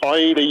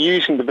 i.e. they're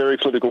using the very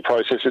political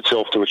process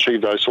itself to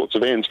achieve those sorts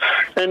of ends.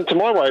 And to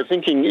my way of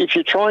thinking, if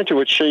you're trying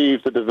to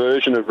achieve the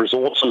diversion of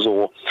resources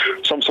or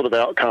some sort of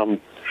outcome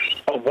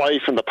away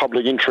from the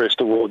public interest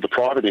toward the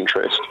private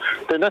interest,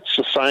 then that's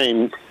the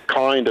same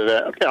kind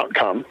of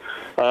outcome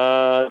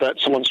that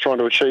someone's trying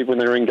to achieve when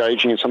they're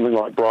engaging in something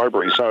like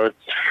bribery. So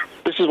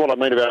this is what I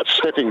mean about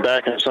stepping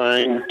back and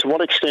saying, to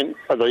what extent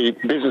are the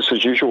business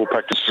as usual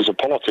practices of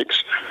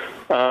politics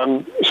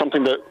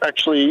something that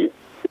actually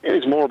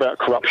is more about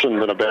corruption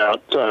than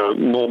about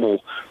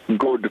normal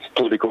good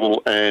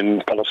political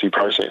and policy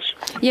process.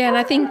 Yeah, and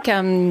I think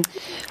in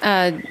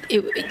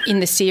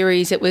the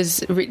series it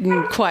was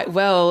written quite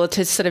well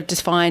to sort of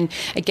define,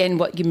 again,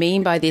 what you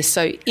mean by this.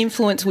 So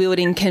influence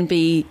wielding can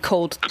be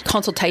called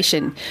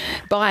consultation.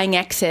 Buying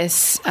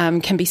access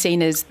can be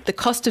seen as the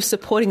cost of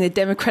supporting the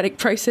democratic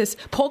process,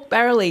 pork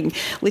barrelling,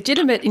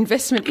 legitimate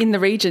investment in the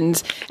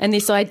regions, and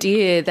this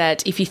idea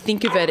that if you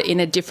think of it in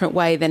a different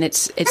way, then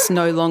it's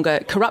no longer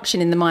corruption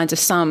in the minds of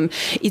some.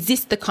 Is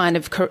this the kind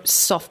of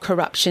soft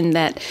corruption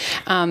that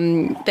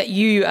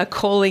you are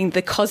calling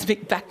the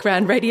cosmic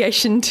background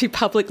radiation to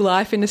public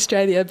life in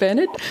Australia,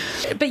 Bernard?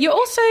 But you're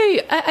also,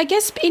 I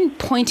guess, in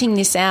pointing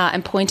this out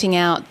and pointing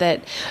out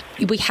that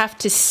we have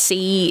to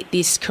see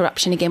this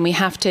corruption again. We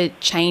have to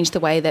change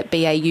the way that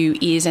BAU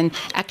is and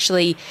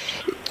actually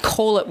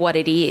call it what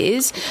it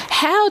is.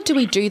 How do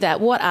we do that?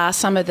 What are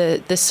some of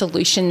the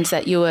solutions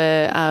that you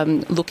were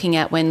looking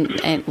at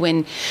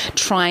when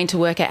trying to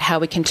work out how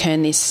we can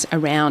turn this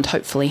around,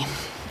 hopefully?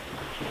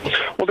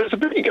 Well, there's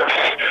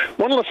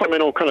one of the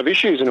fundamental kind of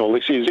issues in all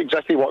this is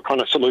exactly what kind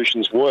of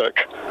solutions work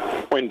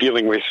when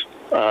dealing with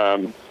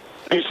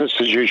business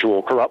as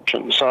usual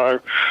corruption. So,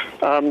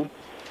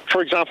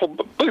 for example,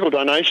 political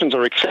donations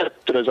are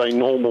accepted as a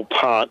normal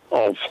part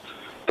of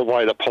the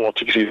way that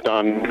politics is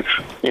done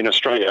in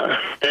Australia.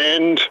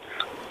 And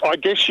I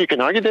guess you can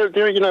argue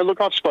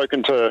look, I've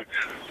spoken to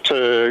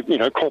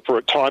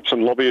corporate types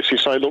and lobbyists who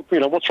say, look,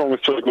 what's wrong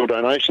with political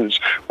donations?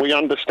 We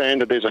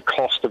understand that there's a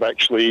cost of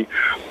actually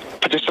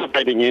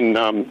participating in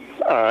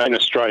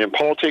Australian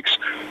politics.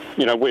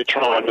 We're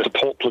trying to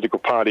support political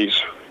parties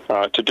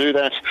to do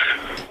that.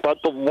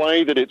 But the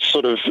way that it's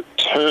sort of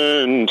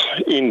turned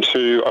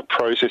into a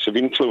process of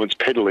influence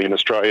peddling in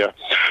Australia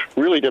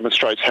really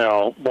demonstrates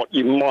how what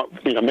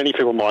many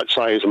people might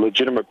say is a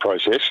legitimate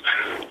process,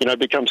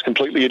 becomes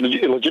completely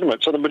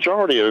illegitimate. So the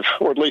majority of,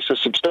 or at least a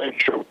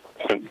substantial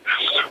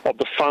of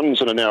the funds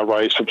that are now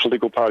raised for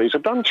political parties are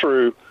done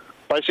through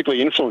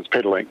basically influence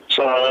peddling.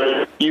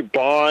 So you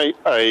buy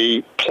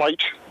a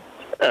plate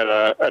at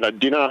a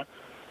dinner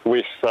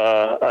with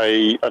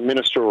a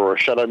minister or a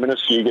shadow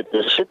minister. You get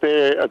to sit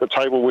there at the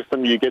table with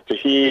them. You get to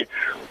hear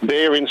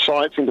their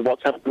insights into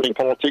what's happening in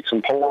politics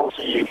and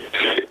policy.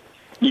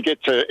 You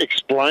get to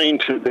explain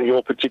to them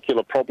your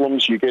particular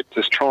problems. You get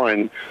to try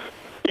and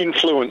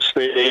influence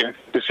their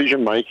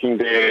decision-making,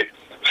 their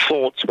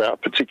thoughts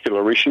about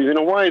particular issues in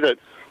a way that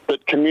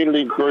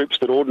community groups,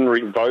 that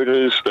ordinary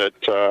voters,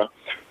 that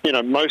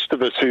most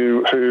of us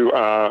who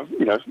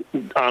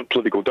aren't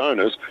political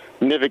donors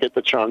never get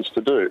the chance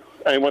to do.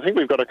 And I think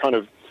we've got to kind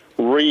of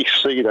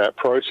re-see that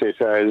process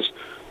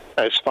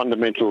as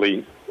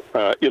fundamentally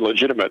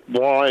illegitimate.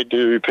 Why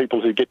do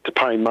people who get to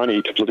pay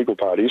money to political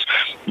parties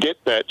get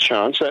that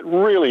chance, that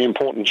really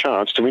important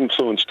chance to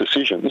influence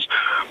decisions,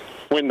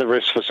 when the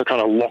rest of us are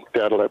kind of locked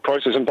out of that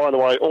process? And by the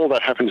way, all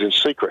that happens in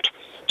secret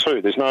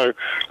too. There's no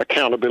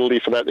accountability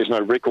for that. There's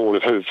no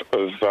record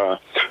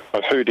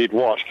of who did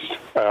what,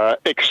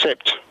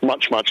 except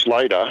much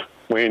later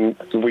when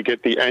we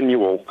get the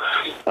annual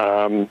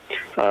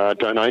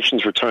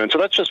donations return. So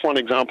that's just one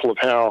example of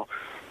how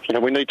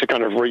we need to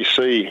kind of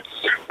re-see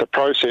the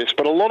process.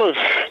 But a lot of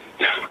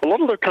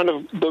the kind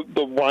of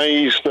the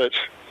ways that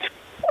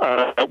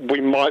we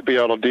might be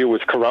able to deal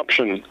with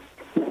corruption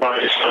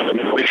by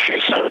fundamental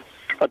issues.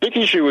 A big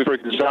issue, for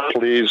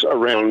example, is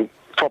around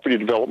property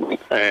development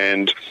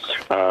and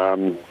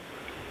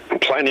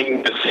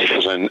planning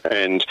decisions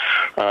and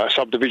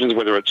subdivisions,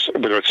 whether it's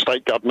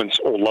state governments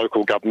or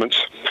local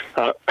governments.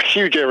 A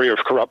huge area of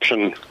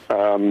corruption,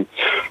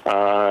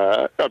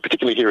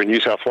 particularly here in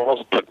New South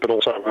Wales, but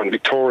also in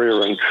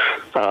Victoria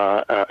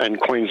and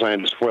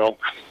Queensland as well,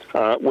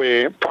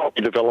 where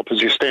property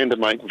developers who stand to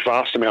make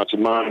vast amounts of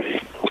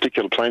money,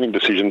 particular planning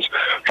decisions,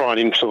 try and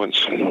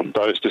influence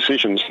those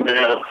decisions.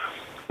 Now,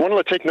 one of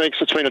the techniques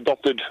that's been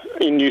adopted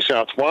in New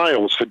South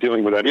Wales for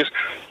dealing with that is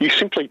you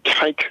simply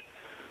take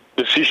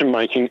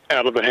decision-making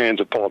out of the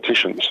hands of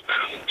politicians.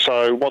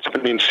 So what's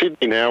happened in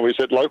Sydney now is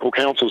that local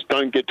councils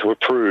don't get to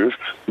approve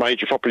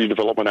major property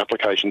development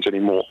applications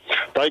anymore.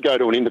 They go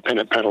to an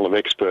independent panel of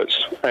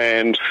experts.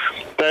 And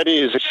that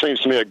is, it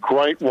seems to me, a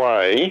great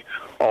way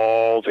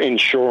of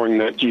ensuring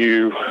that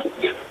you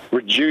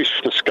reduce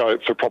the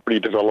scope for property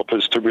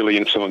developers to really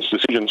influence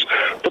decisions.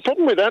 The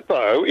problem with that,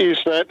 though, is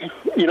that,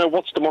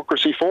 what's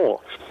democracy for?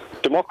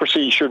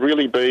 Democracy should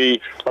really be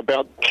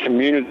about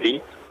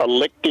community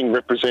electing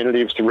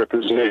representatives to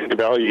represent their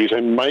values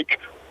and make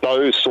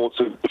those sorts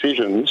of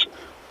decisions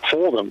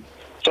for them.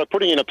 So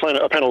putting in a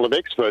panel of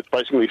experts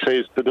basically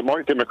says the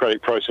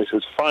democratic process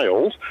has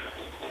failed,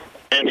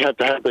 and you have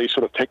to have these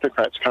sort of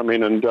technocrats come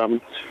in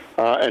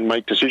and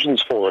make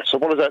decisions for us. So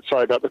what does that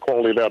say about the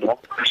quality of our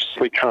democracy?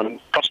 We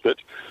can't trust it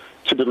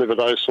to deliver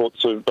those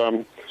sorts of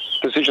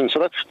decisions. So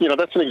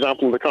that's an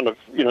example of the kind of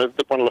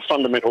one of the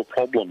fundamental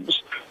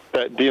problems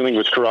that dealing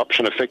with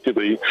corruption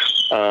effectively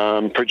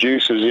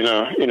produces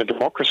in a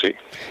democracy.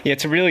 Yeah,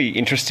 it's a really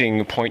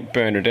interesting point,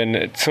 Bernard, and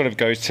it sort of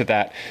goes to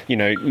that,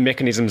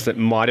 mechanisms that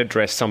might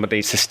address some of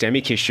these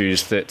systemic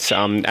issues that,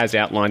 as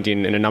outlined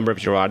in a number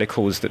of your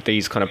articles, that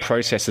these kind of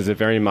processes are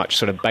very much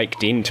sort of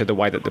baked into the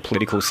way that the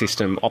political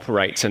system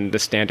operates and the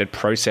standard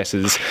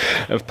processes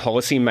of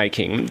policy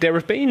making. There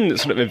have been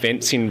sort of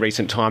events in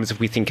recent times, if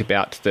we think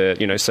about the,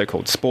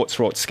 so-called sports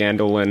rorts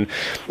scandal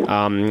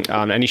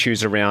and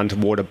issues around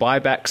water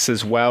buybacks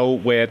as well,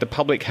 where the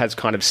public has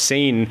kind of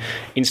seen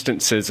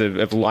instances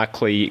of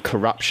likely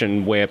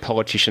corruption where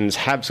politicians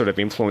have sort of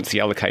influenced the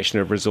allocation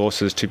of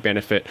resources to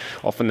benefit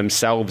often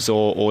themselves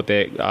or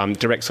their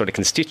direct sort of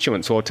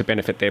constituents, or to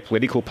benefit their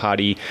political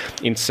party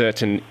in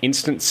certain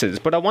instances.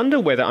 But I wonder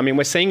whether,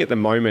 we're seeing at the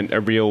moment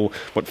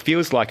what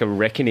feels like a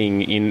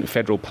reckoning in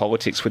federal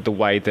politics with the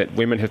way that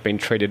women have been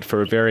treated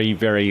for a very,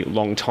 very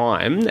long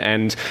time,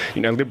 and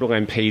Liberal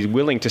MPs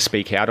willing to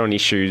speak out on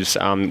issues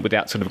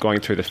without sort of going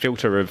through the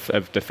filter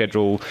of the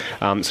federal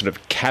sort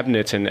of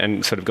cabinet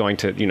and sort of going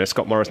to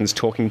Scott Morrison's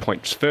talking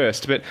points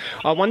first. But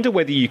I wonder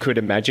whether you could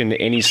imagine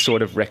any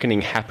sort of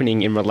reckoning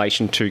happening in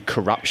relation to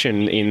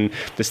corruption in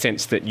the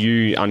sense that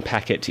you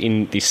unpack it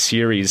in this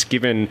series,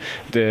 given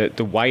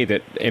the way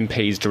that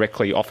MPs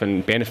directly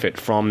often benefit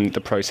from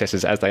the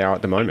processes as they are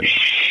at the moment.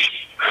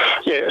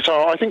 Yeah,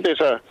 so I think there's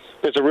a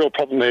real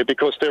problem there,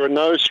 because there are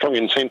no strong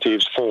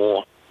incentives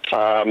for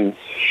the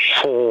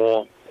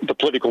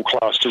political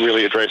class to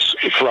really address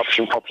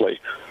corruption properly.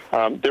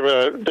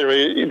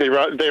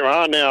 There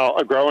are now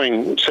a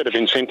growing set of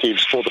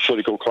incentives for the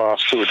political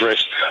class to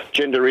address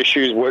gender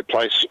issues,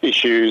 workplace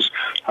issues,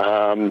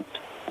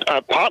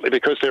 partly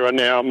because there are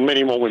now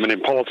many more women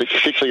in politics,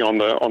 particularly on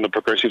the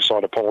progressive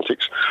side of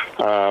politics,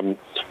 and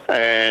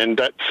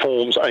that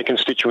forms a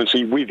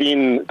constituency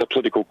within the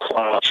political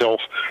class itself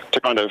to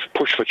kind of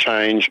push for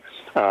change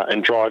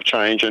and drive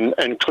change.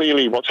 And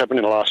clearly, what's happened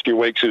in the last few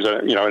weeks is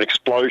an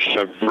explosion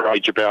of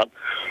rage about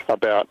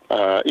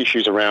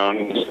issues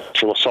around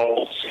sexual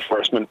assault,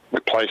 harassment,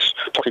 workplace,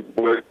 toxic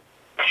work.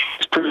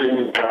 It's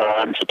pretty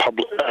hard for the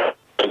public,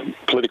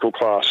 political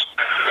class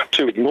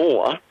to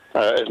ignore.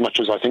 As much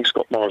as I think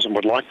Scott Morrison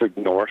would like to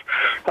ignore it.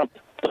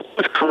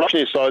 The corruption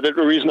is, though, that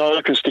there is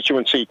no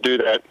constituency to do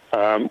that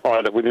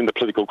either within the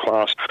political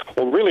class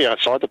or really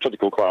outside the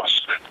political class.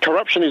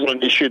 Corruption is not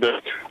an issue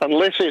that,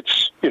 unless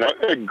it's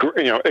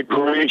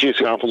egregious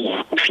examples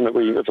of corruption of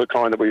the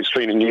kind that we've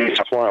seen in New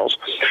South Wales,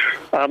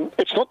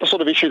 it's not the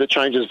sort of issue that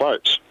changes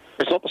votes.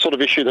 It's not the sort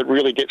of issue that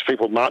really gets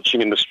people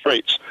marching in the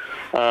streets.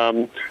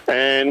 And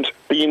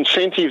the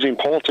incentives in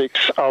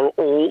politics are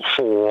all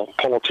for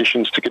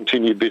politicians to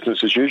continue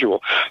business as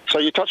usual. So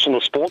you touched on the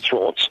sports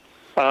rorts.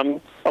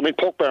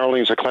 Pork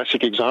barrelling is a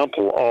classic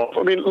example of,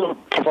 look,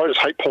 voters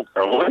hate pork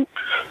barrelling.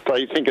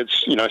 They think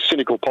it's,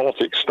 cynical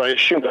politics. They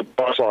assume that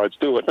both sides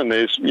do it, and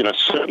there's,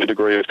 certainly a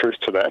degree of truth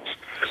to that.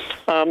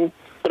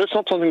 But it's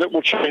not something that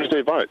will change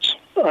their votes.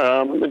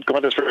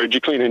 Gladys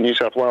Berejiklian in New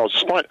South Wales,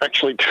 despite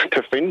actually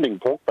defending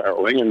pork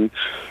barrelling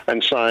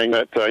and saying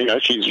that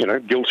she's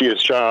guilty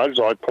as charged,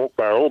 I pork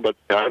barrel, but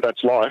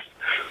that's life.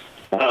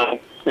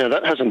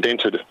 That hasn't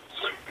dented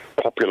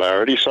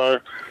popularity. So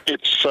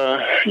it's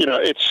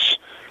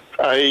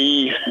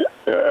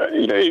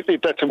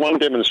that's one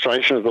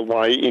demonstration of the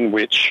way in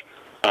which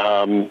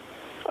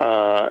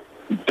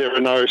there are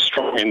no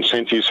strong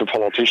incentives for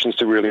politicians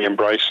to really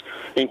embrace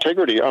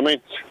integrity.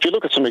 If you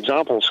look at some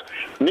examples,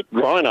 Nick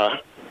Greiner,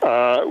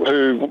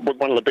 who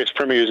one of the best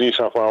premiers New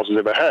South Wales has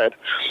ever had,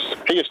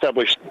 he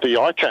established the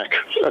ICAC,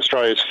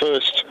 Australia's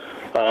first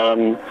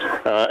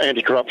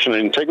anti-corruption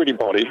and integrity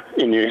body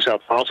in New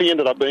South Wales. He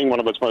ended up being one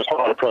of its most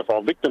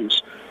high-profile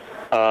victims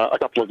a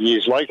couple of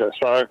years later.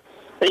 So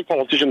any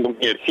politician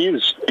looking at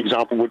his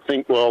example would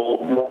think, well,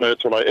 what on earth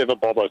would I ever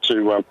bother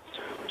to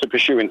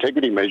pursue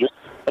integrity measures?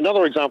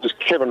 Another example is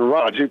Kevin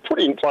Rudd, who put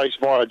in place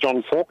via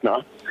John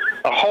Faulkner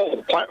a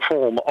whole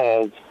platform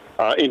of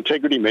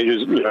integrity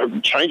measures,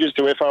 changes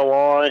to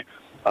FOI,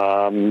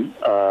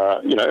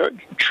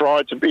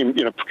 tried to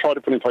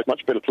put in place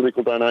much better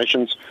political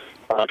donations,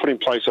 put in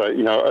place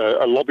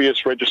a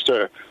lobbyist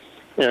register,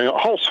 a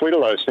whole suite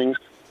of those things.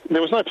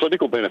 There was no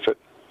political benefit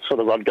for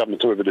the Rudd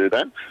government to ever do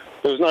that.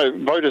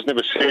 Voters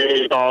never said,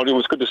 it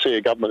was good to see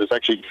a government that's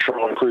actually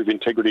trying to improve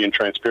integrity and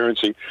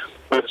transparency.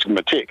 Let's give them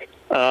a tick.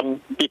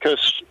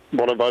 Because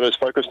what are voters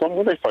focused on?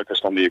 Well, they're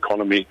focused on the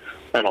economy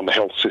and on the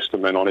health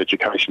system and on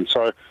education.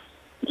 So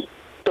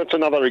that's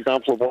another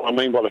example of what I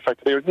mean by the fact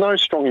that there is no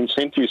strong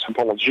incentives for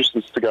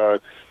politicians to go,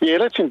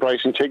 let's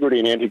embrace integrity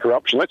and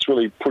anti-corruption. Let's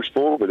really push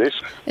forward with this.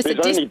 There's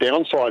only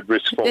downside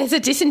risk for it. There's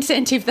a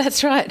disincentive,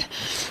 that's right.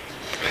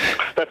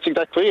 That's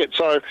exactly it.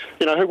 So,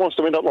 who wants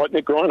to end up like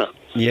Nick Greiner?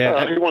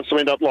 Yeah. Who wants to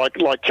end up like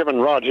Kevin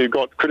Rudd, who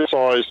got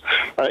criticised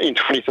in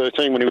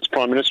 2013 when he was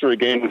Prime Minister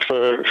again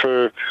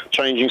for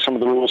changing some of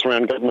the rules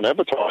around government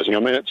advertising?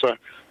 It's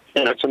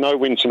it's a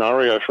no-win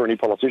scenario for any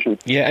politician.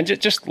 Yeah, and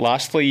just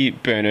lastly,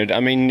 Bernard, I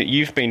mean,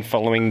 you've been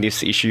following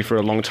this issue for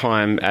a long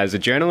time as a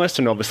journalist,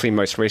 and obviously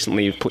most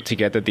recently you've put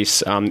together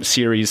this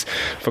series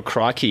for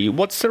Crikey.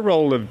 What's the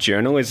role of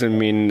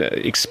journalism in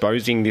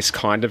exposing this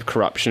kind of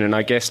corruption and,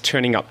 I guess,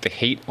 turning up the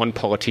heat on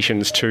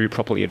politicians to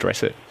properly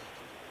address it?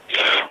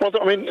 Well,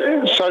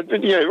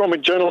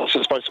 journalists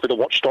are supposed to be the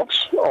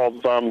watchdogs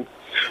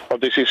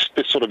of this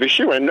sort of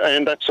issue,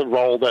 and that's a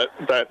role that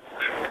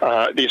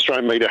the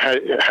Australian media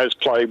has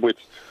played with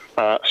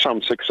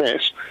some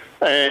success.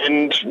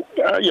 And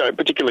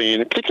particularly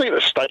at the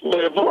state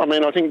level, I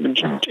mean, I think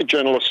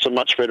journalists are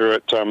much better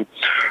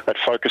at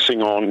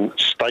focusing on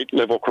state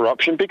level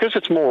corruption because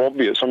it's more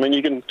obvious. I mean,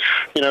 you can,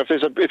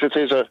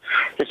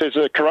 if there's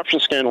a corruption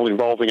scandal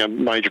involving a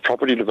major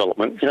property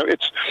development,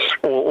 it's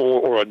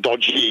or a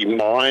dodgy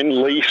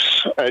mine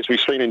lease, as we've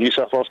seen in New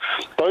South Wales,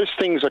 those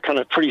things are kind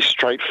of pretty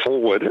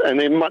straightforward, and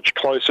they're much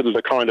closer to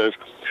the kind of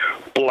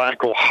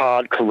black or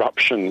hard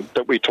corruption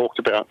that we talked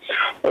about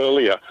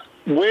earlier.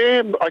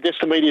 Where I guess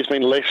the media has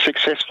been less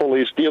successful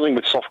is dealing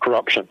with soft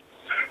corruption.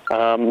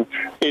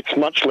 It's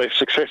much less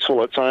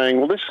successful at saying,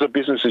 well, this is a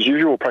business as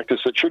usual practice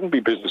that shouldn't be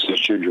business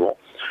as usual.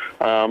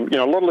 A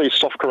lot of these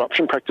soft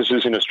corruption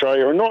practices in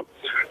Australia are not,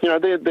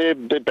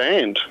 they're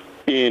banned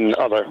in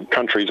other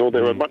countries, or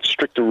there are much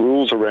stricter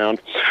rules around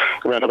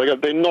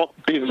it. They're not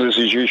business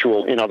as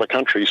usual in other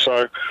countries.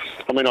 So,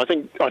 I mean, I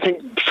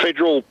think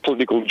federal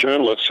political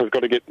journalists have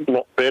got to get a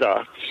lot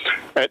better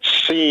at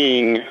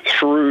seeing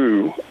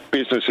through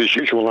business as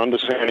usual,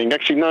 understanding,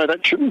 actually, no,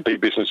 that shouldn't be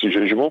business as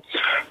usual.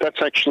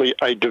 That's actually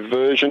a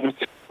diversion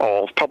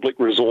of public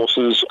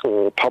resources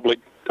or public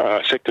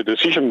sector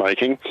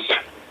decision-making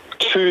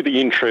to the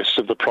interests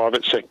of the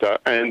private sector,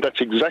 and that's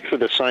exactly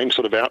the same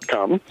sort of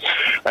outcome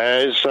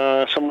as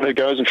someone who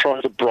goes and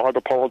tries to bribe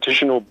a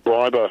politician or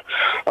bribe a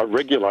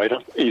regulator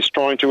is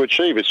trying to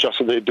achieve. It's just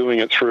that they're doing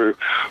it through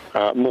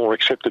more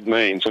accepted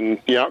means, and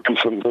the outcome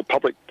from the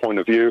public point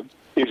of view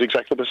is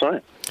exactly the same.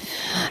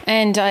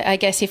 And I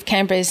guess if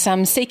Canberra is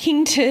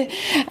seeking to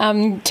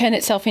turn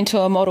itself into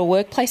a model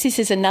workplace, this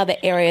is another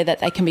area that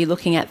they can be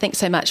looking at. Thanks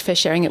so much for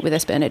sharing it with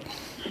us, Bernard.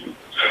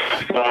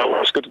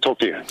 It's good to talk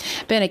to you.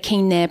 Bernard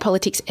King there,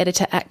 politics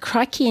editor at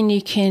Crikey, and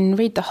you can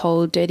read the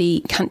whole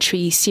Dirty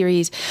Country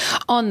series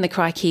on the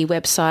Crikey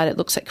website. It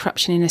looks at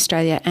corruption in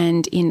Australia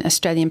and in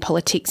Australian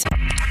politics.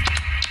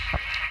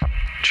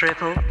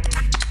 Triple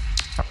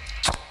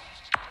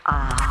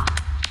R.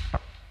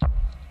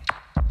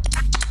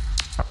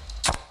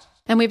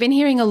 And we've been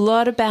hearing a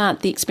lot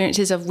about the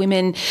experiences of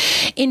women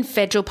in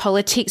federal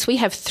politics. We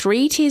have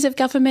 3 tiers of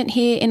government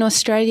here in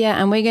Australia,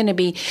 and we're going to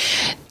be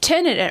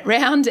turning it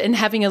around and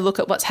having a look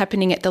at what's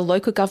happening at the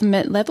local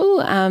government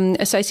level.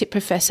 Associate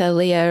Professor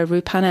Leah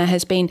Rupana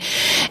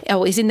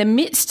is in the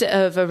midst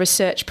of a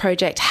research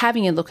project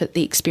having a look at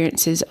the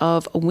experiences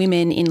of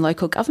women in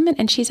local government,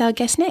 and she's our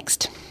guest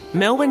next.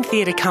 Melbourne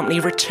Theatre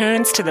Company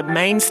returns to the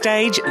main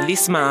stage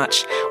this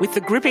March with the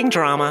gripping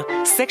drama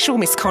Sexual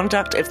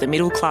Misconduct of the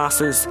Middle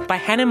Classes by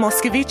Hannah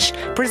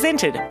Moscovich,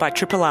 presented by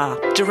Triple R.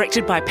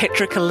 Directed by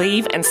Petra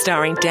Kaliv and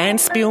starring Dan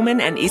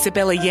Spielman and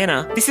Isabella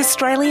Jenner, this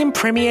Australian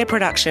premiere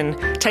production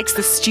takes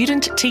the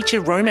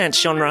student-teacher romance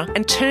genre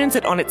and turns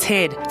it on its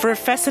head for a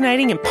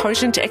fascinating and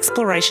potent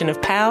exploration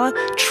of power,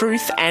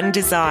 truth and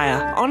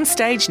desire. On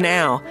stage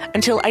now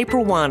until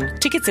April 1.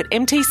 Tickets at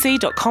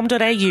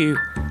mtc.com.au.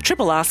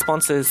 Triple R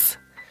sponsors.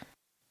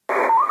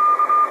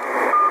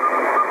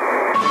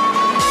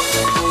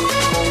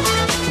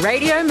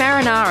 Radio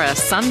Marinara,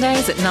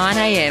 Sundays at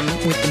 9am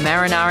with the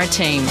Marinara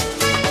team,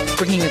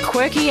 bringing a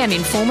quirky and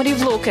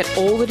informative look at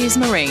all that is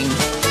marine.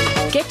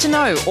 Get to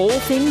know all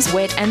things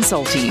wet and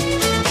salty.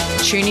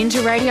 Tune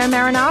into Radio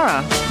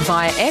Marinara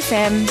via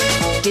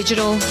FM,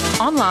 digital,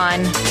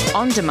 online,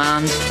 on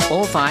demand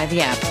or via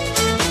the app.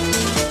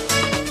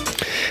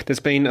 There's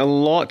been a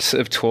lot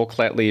of talk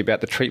lately about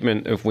the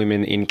treatment of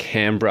women in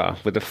Canberra,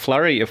 with a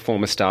flurry of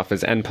former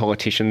staffers and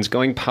politicians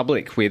going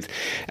public with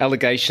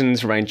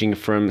allegations ranging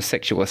from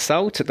sexual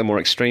assault at the more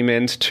extreme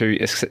end to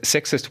a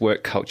sexist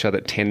work culture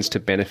that tends to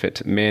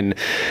benefit men.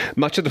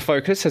 Much of the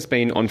focus has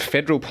been on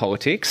federal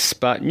politics,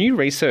 but new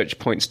research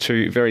points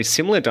to very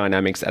similar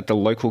dynamics at the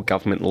local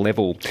government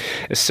level.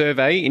 A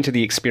survey into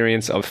the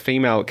experience of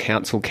female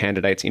council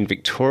candidates in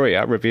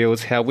Victoria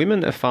reveals how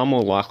women are far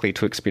more likely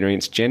to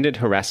experience gendered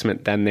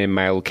harassment than their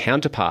male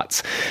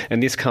counterparts,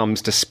 and this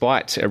comes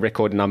despite a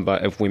record number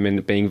of women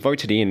being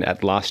voted in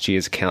at last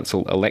year's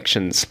council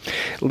elections.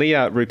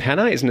 Leah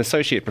Rupana is an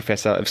Associate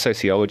Professor of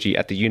Sociology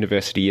at the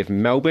University of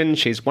Melbourne.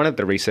 She's one of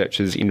the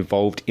researchers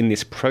involved in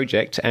this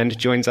project and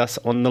joins us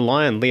on the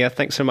line. Leah,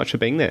 thanks so much for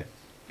being there.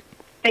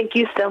 Thank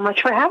you so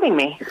much for having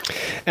me.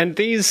 And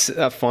these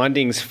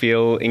findings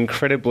feel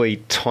incredibly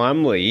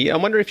timely. I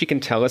wonder if you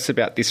can tell us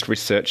about this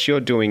research you're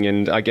doing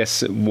and I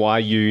guess why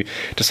you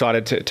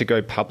decided to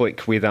go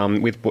public with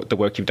the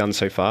work you've done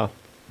so far.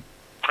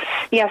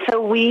 Yeah,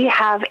 so we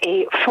have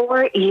a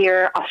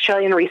 4-year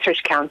Australian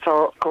Research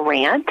Council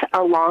grant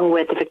along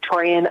with the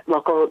Victorian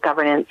Local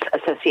Governance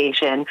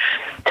Association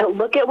to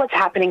look at what's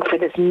happening for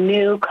this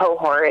new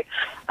cohort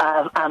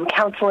of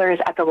counselors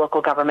at the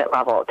local government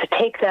level, to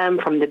take them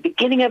from the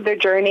beginning of their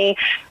journey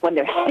when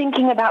they're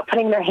thinking about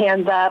putting their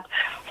hands up,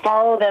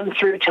 follow them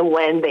through to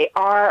when they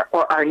are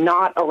or are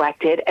not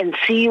elected, and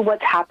see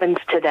what happens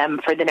to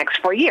them for the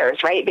next 4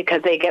 years, right?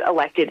 Because they get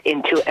elected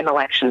into an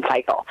election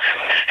cycle.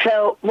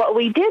 So what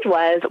we did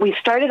was we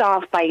started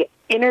off by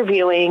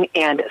interviewing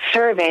and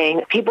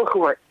surveying people who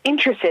were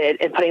interested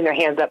in putting their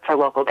hands up for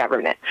local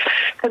government.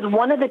 Because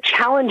one of the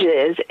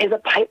challenges is a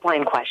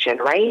pipeline question,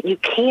 right? You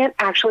can't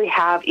actually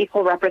have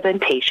equal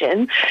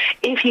representation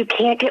if you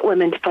can't get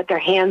women to put their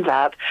hands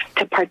up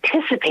to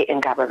participate in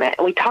government.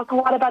 And we talk a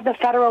lot about the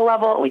federal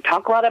level, we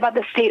talk a lot about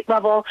the state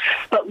level,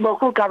 but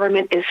local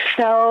government is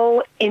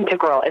so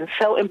integral and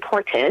so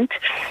important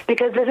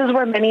because this is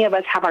where many of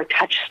us have our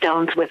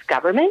touchstones with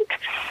government.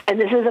 And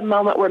this is a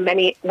moment where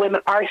many women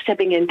are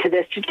stepping into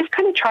this to just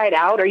kind of try it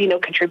out or,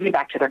 contribute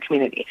back to their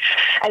community.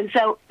 And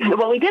so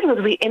what we did was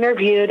we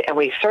interviewed and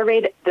we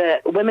surveyed the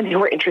women who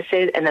were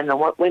interested and then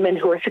the women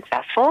who were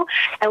successful.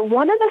 And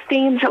one of the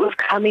themes that was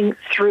coming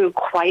through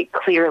quite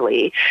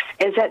clearly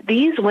is that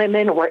these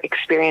women were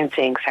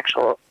experiencing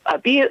sexual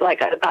abuse,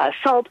 like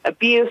assault,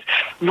 abuse,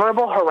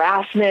 verbal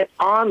harassment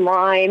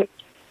online.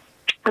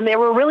 And they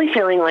were really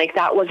feeling like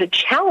that was a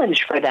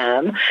challenge for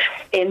them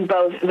in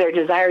both their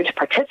desire to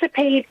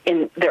participate,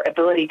 in their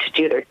ability to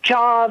do their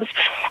jobs.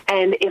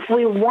 And if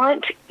we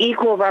want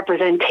equal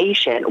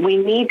representation, we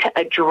need to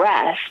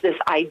address this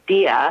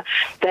idea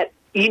that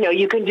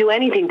you can do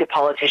anything to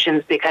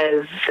politicians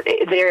because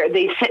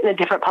they sit in a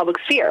different public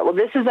sphere. Well,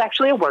 this is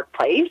actually a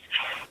workplace.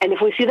 And if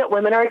we see that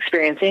women are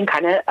experiencing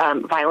kind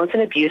of violence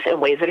and abuse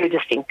in ways that are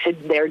distinct to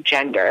their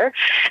gender,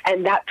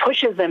 and that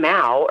pushes them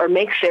out or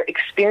makes their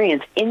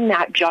experience in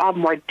that job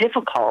more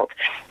difficult,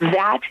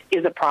 that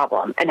is a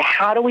problem. And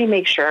how do we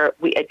make sure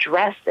we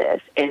address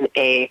this in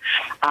a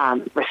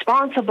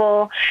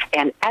responsible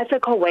and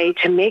ethical way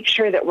to make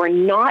sure that we're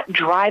not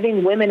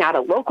driving women out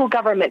of local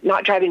government,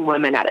 not driving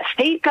women out of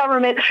state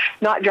government,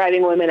 not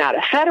driving women out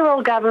of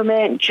federal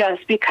government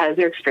just because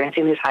they're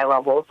experiencing these high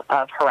levels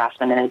of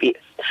harassment and abuse.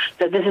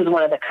 So this is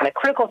one of the kind of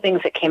critical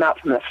things that came out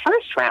from the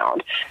first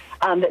round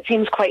that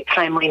seems quite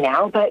timely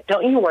now, but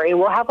don't you worry,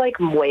 we'll have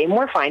way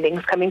more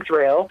findings coming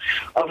through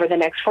over the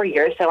next 4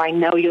 years, so I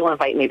know you'll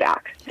invite me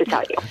back to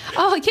tell you.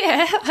 Oh,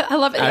 yeah, I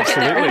love it.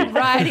 Absolutely.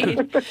 Right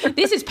in.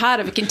 This is part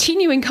of a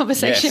continuing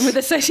conversation with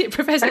Associate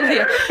Professor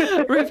Leah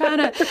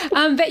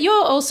Rupana. But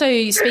you're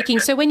also speaking,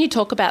 so when you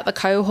talk about the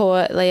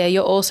cohort, Leah,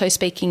 you're also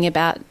speaking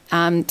about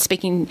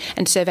speaking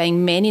and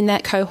surveying men in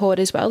that cohort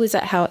as well. Is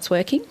that how it's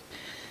working?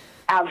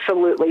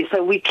 Absolutely.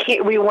 So we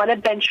want to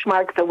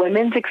benchmark the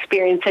women's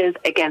experiences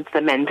against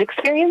the men's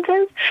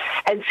experiences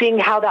and seeing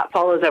how that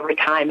follows over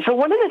time. So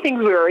one of the things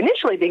we were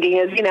initially thinking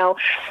is,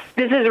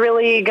 this is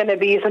really going to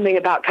be something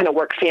about kind of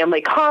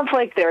work-family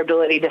conflict, their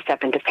ability to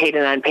step into paid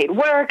and unpaid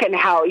work, and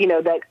how,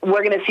 that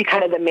we're going to see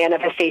kind of the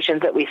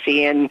manifestations that we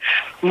see in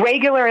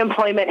regular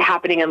employment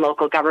happening in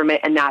local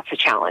government, and that's a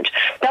challenge.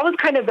 That was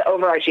kind of the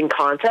overarching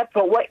concept,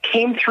 but what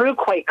came through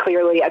quite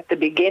clearly at the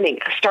beginning,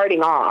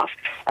 starting off,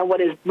 and what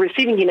is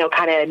receiving,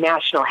 kind of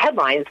national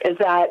headlines is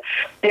that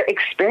their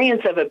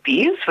experience of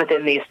abuse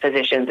within these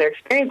positions, their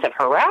experience of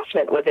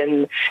harassment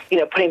within,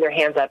 putting their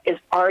hands up is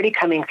already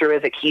coming through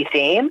as a key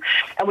theme.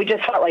 And we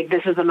just felt like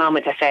this is a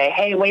moment to say,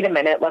 hey, wait a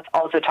minute, let's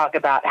also talk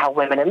about how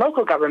women in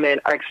local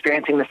government are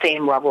experiencing the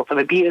same levels of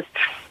abuse.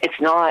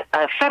 It's not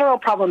a federal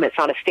problem. It's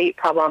not a state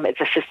problem.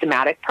 It's a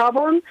systematic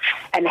problem.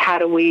 And how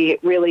do we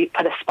really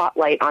put a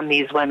spotlight on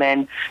these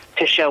women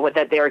to show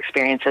that their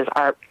experiences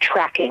are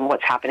tracking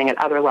what's happening at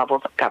other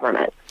levels of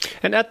government?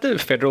 And at the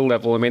federal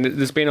level, I mean,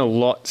 there's been a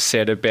lot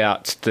said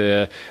about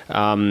the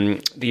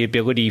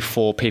ability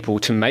for people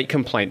to make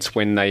complaints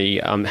when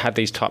they have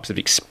these types of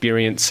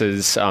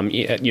experiences,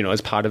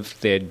 as part of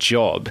their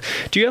job.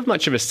 Do you have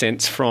much of a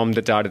sense from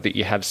the data that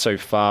you have so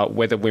far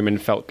whether women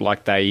felt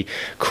like they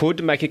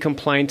could make a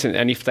complaint,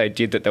 and if they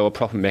did, that there were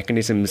proper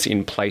mechanisms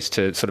in place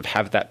to sort of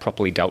have that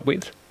properly dealt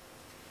with?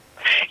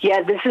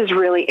 Yeah, this is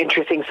really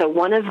interesting. So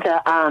one of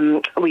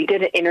the, we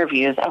did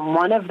interviews, and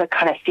one of the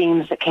kind of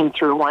themes that came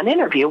through one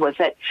interview was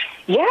that,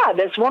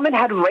 this woman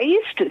had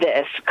raised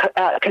this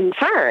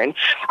concern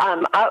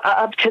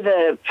up to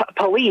the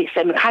police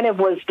and kind of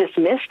was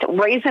dismissed,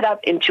 raised it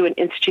up into an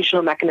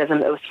institutional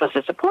mechanism that was supposed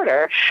to support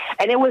her,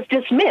 and it was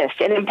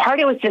dismissed. And in part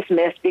it was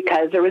dismissed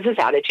because there was this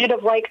attitude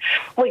of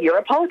you're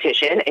a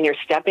politician and you're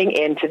stepping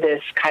into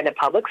this kind of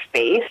public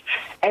space,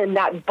 and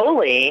that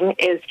bullying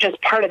is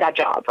just part of that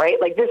job, right?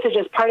 This is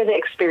just part of the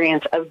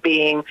experience of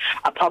being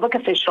a public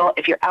official.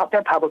 If you're out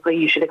there publicly,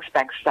 you should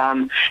expect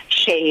some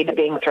shade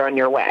being thrown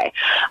your way.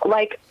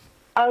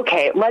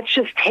 Okay, let's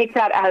just take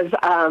that as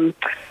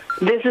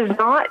this is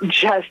not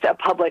just a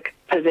public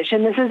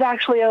position. This is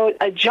actually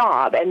a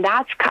job. And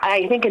that's,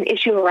 I think, an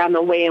issue around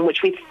the way in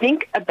which we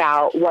think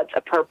about what's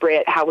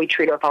appropriate, how we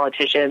treat our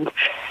politicians,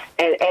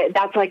 And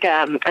that's like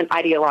an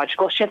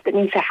ideological shift that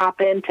needs to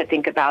happen, to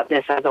think about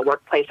this as a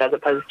workplace as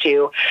opposed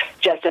to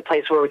just a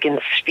place where we can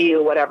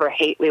spew whatever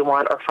hate we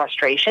want or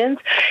frustrations.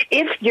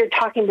 If you're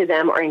talking to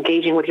them or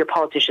engaging with your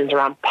politicians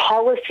around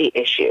policy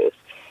issues,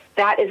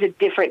 that is a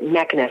different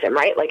mechanism,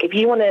 right? Like if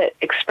you want to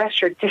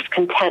express your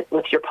discontent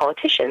with your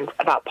politicians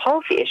about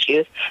policy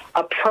issues,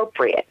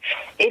 appropriate.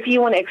 If you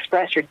want to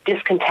express your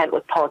discontent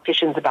with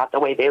politicians about the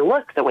way they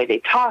look, the way they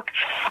talk,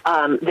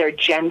 their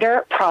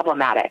gender,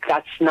 problematic.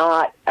 That's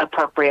not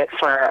appropriate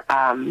for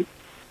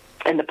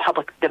in the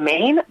public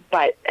domain,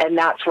 and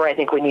that's where I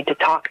think we need to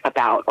talk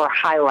about or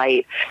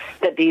highlight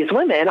that these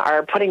women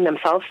are putting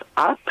themselves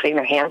up, putting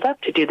their hands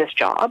up to do this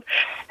job,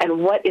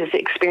 and what is the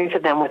experience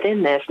of them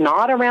within this,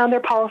 not around their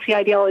policy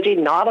ideology,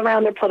 not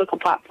around their political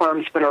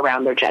platforms, but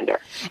around their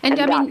gender. And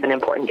that's an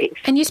important piece.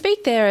 And you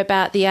speak there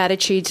about the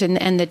attitudes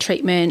and the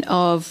treatment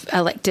of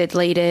elected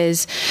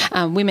leaders,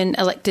 women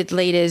elected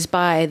leaders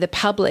by the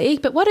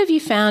public, but what have you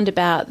found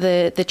about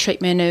the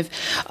treatment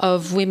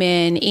of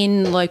women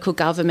in local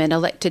government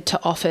elected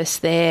to office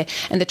there,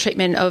 and the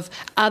treatment of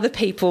other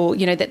people,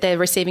 that they're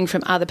receiving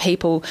from other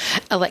people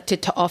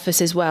elected to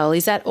office as well?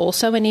 Is that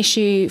also an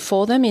issue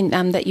for them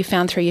that you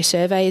found through your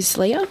surveys,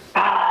 Leah?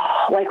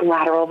 Like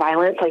lateral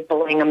violence, like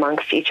bullying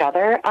amongst each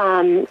other.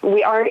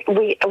 We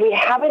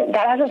haven't,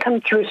 that hasn't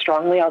come through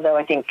strongly, although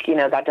I think,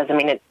 that doesn't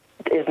mean it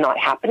is not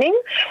happening.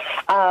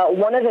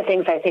 One of the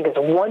things I think is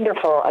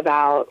wonderful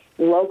about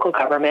local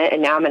government,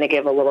 and now I'm going to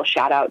give a little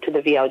shout out to the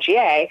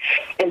VLGA,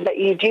 is that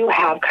you do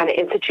have kind of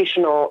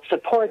institutional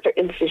supports or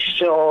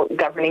institutional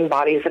governing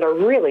bodies that are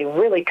really,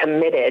 really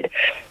committed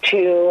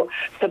to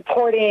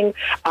supporting,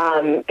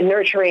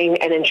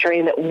 nurturing, and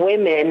ensuring that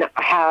women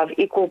have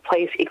equal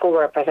place, equal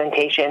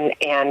representation,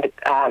 and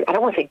I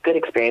don't want to say good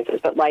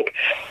experiences, but like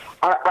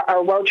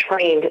are well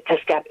trained to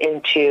step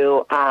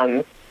into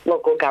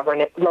local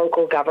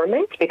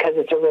government, because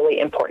it's a really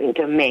important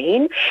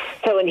domain.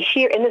 So in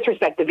this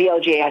respect, the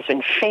VLGA has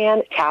been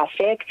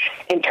fantastic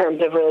in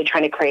terms of really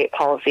trying to create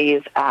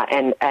policies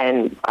and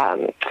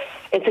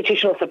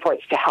institutional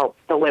supports to help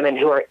the women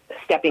who are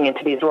stepping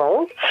into these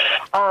roles.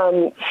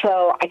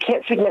 So I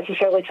can't speak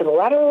necessarily to the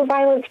lateral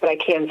violence, but I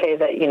can say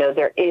that,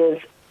 there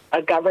is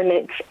a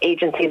government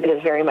agency that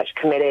is very much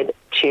committed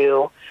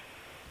to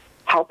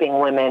helping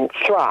women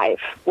thrive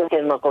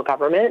within local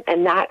government,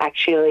 and that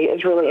actually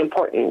is really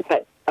important,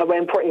 but an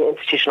important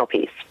institutional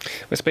piece.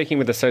 We're speaking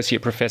with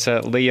Associate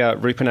Professor Leah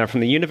Rupinar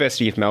from the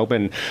University of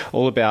Melbourne,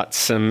 all about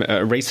some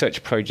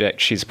research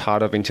projects she's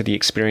part of into the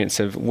experience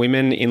of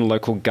women in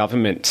local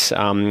government,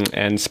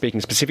 and speaking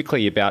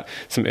specifically about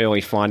some early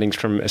findings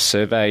from a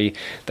survey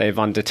they've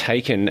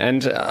undertaken.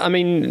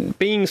 And,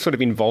 being sort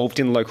of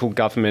involved in local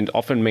government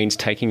often means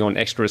taking on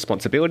extra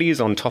responsibilities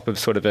on top of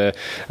sort of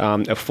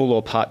a full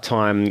or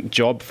part-time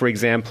job, for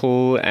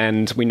example.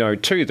 And we know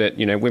too that,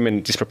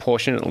 women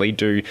disproportionately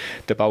do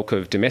the bulk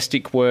of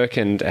domestic work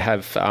and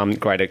have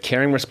greater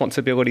caring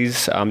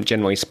responsibilities,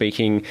 generally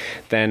speaking,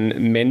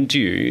 than men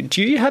do.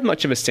 Do you have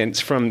much of a sense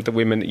from the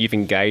women that you've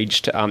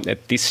engaged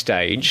at this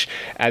stage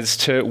as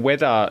to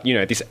whether,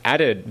 this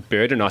added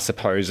burden, I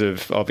suppose,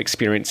 of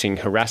experiencing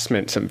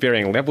harassment, some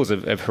varying levels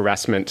of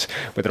harassment,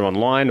 whether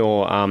online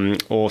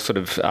or sort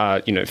of,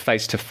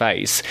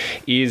 face-to-face,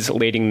 is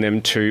leading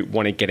them to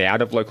want to get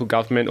out of local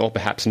government, or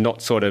perhaps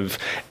not sort of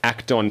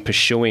act on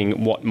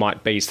pursuing what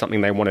might be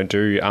something they want to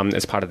do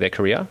as part of their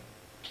career?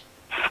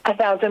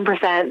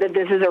 1,000% that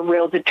this is a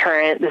real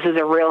deterrent. This is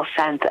a real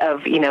sense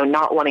of,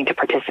 not wanting to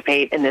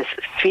participate in this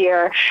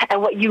sphere.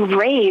 And what you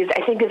raised,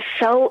 I think, is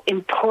so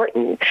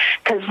important,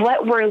 because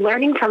what we're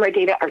learning from our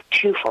data are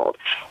twofold.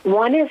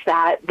 One is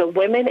that the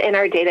women in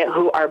our data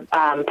who are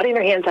putting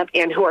their hands up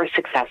and who are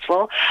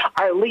successful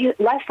are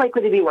less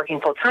likely to be working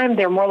full-time.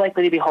 They're more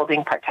likely to be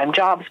holding part-time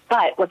jobs.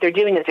 But what they're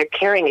doing is they're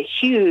carrying a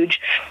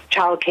huge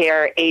child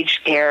care,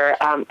 aged care,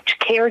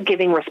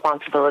 caregiving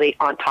responsibility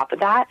on top of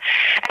that.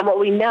 And what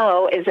we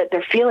know is that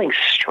they're feeling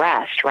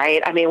stressed,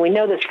 right? We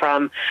know this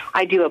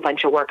I do a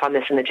bunch of work on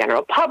this in the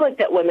general public,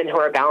 that women who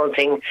are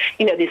balancing,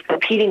 these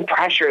competing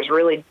pressures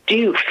really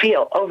do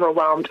feel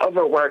overwhelmed,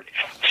 overworked,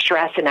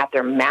 stressed, and at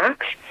their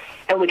max.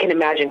 And we can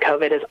imagine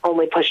COVID has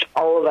only pushed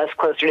all of us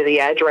closer to the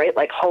edge, right?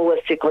 Like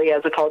holistically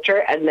as a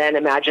culture, and then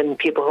imagine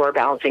people who are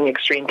balancing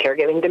extreme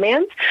caregiving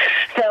demands.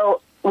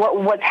 So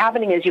what's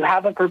happening is you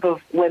have a group of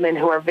women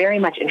who are very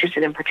much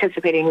interested in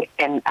participating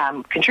and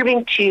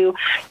contributing to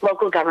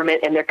local government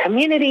and their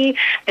community.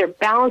 They're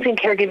balancing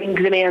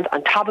caregiving demands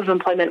on top of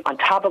employment, on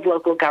top of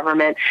local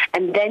government,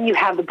 and then you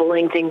have the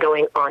bullying thing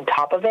going on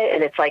top of it,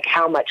 and it's like,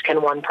 how much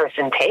can one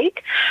person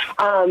take?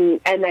 And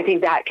I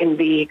think that can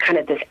be kind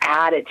of this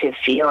additive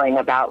feeling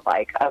about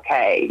like,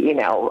 okay,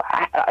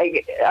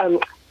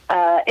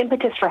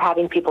 impetus for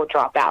having people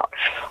drop out.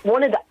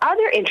 One of the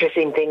other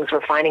interesting things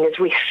we're finding is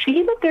we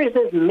see that there's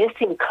this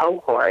missing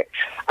cohort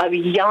of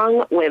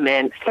young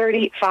women,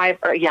 35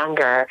 or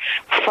younger,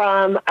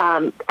 from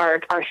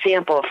our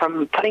sample,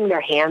 from putting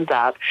their hands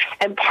up.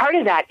 And part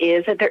of that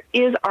is that there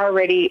is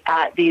already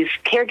these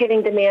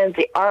caregiving demands.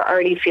 They are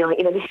already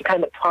feeling, this is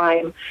kind of the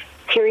prime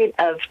period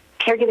of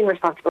caregiving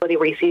responsibility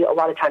where you see a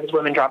lot of times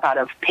women drop out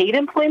of paid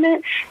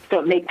employment, so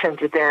it makes sense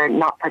that they're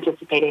not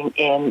participating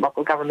in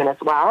local government as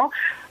well.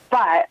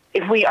 But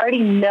if we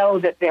already know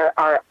that there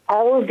are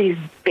all of these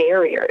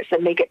barriers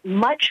that make it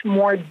much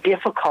more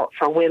difficult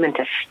for women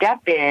to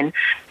step in,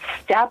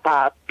 step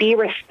up, be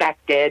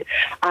respected,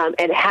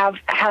 and have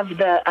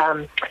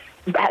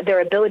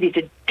their ability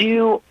to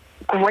do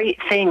great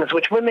things,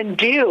 which women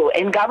do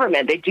in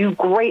government. They do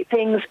great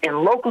things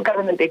in local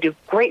government. They do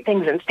great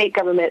things in state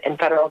government and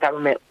federal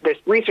government. There's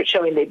research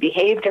showing they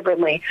behave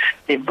differently.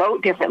 They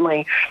vote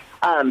differently.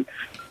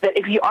 That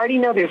if you already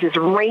know there's this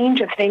range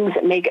of things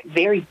that make it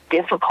very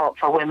difficult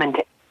for women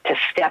to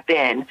step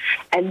in,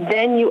 and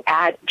then you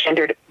add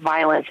gendered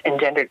violence and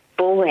gendered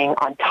bullying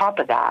on top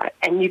of that,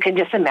 and you can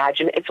just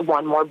imagine it's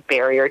one more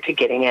barrier to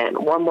getting in,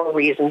 one more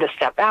reason to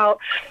step out,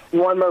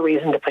 one more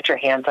reason to put your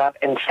hands up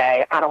and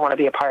say, I don't want to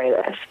be a part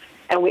of this.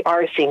 And we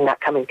are seeing that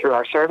coming through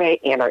our survey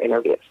and our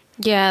interviews.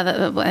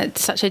 Yeah,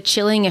 it's such a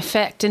chilling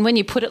effect. And when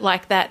you put it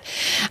like that,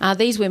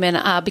 these women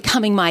are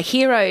becoming my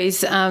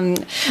heroes,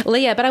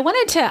 Leah. But I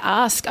wanted to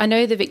ask, I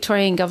know the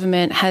Victorian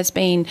government has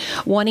been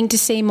wanting to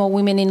see more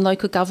women in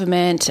local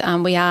government.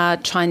 We are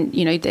trying,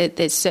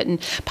 there's certain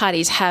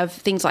parties have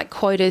things like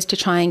quotas to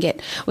try and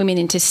get women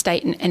into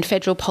state and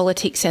federal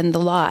politics and the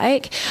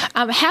like.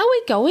 How are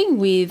we going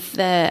with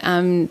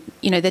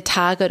the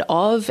target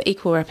of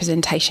equal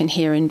representation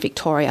here in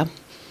Victoria?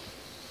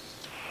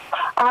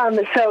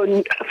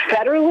 So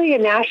federally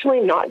and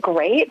nationally, not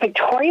great.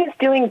 Victoria's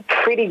doing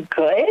pretty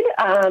good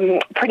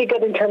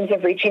in terms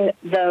of reaching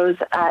those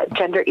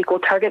gender equal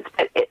targets.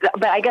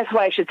 But I guess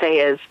what I should say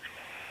is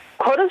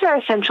quotas are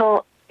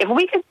essential. If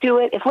we could do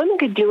it, if women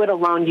could do it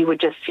alone, you would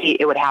just see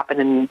it would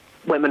happen and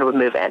women would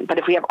move in. But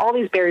if we have all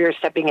these barriers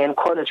stepping in,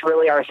 quotas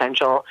really are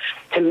essential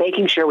to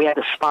making sure we have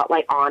the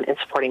spotlight on and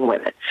supporting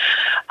women.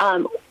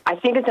 I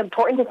think it's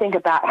important to think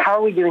about how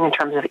are we doing in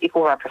terms of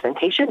equal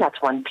representation.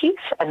 That's one piece,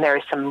 and there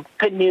is some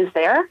good news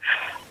there.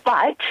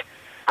 But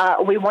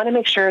we want to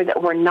make sure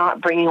that we're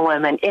not bringing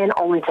women in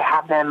only to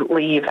have them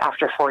leave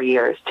after 4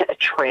 years to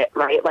attrit,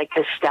 right? Like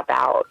to step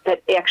out.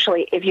 That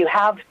actually, if you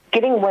have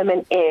getting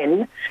women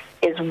in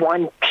is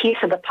one piece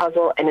of the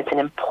puzzle, and it's an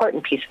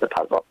important piece of the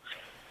puzzle.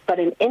 But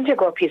an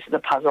integral piece of the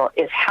puzzle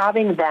is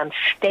having them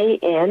stay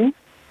in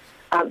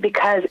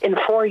because in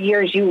 4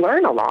 years you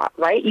learn a lot,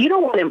 right? You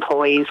don't want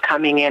employees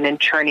coming in and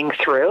churning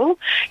through.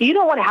 You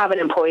don't want to have an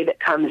employee that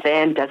comes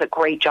in, does a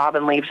great job,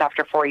 and leaves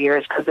after 4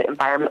 years because the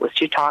environment was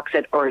too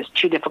toxic or is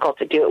too difficult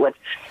to do it with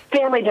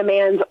family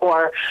demands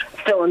or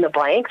fill in the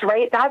blanks,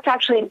 right? That's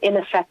actually an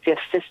ineffective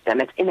system.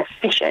 It's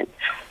inefficient.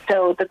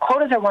 So the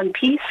quotas are one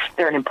piece.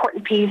 They're an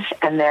important piece,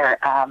 and they're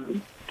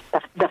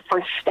the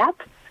first step.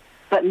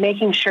 But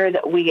making sure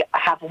that we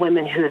have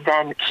women who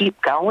then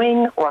keep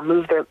going or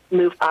move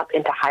up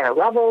into higher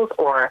levels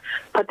or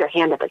put their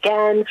hand up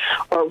again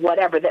or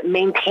whatever, that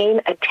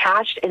maintain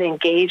attached and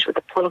engaged with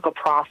the political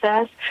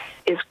process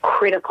is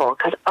critical,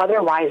 because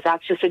otherwise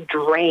that's just a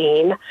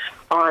drain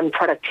on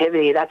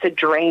productivity. That's a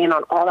drain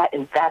on all that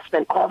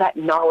investment, all that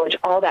knowledge,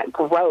 all that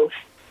growth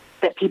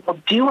that people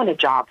do in a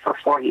job for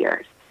 4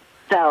 years.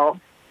 So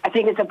I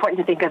think it's important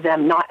to think of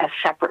them not as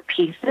separate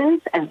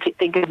pieces and to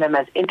think of them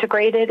as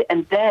integrated,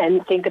 and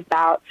then think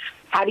about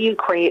how do you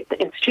create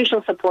the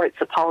institutional supports,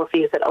 the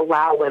policies that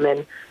allow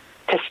women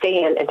to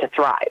stay in and to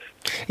thrive.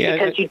 Yeah,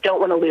 because you don't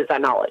want to lose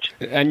that knowledge.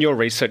 And your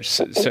research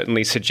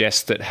certainly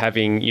suggests that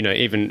having,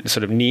 even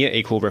sort of near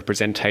equal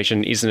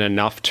representation isn't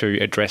enough to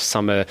address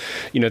some of,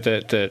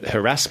 the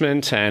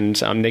harassment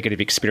and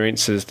negative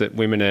experiences that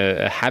women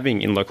are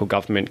having in local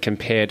government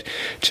compared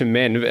to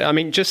men. I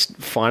mean, just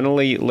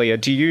finally, Leah,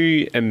 do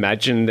you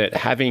imagine that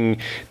having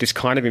this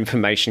kind of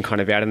information kind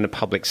of out in the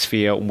public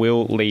sphere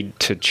will lead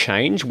to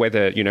change,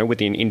 whether,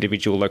 within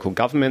individual local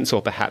governments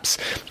or perhaps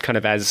kind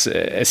of as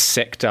a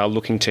sector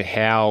looking to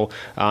how,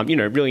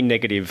 really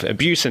negative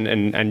abuse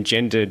and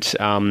gendered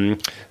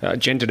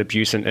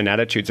abuse and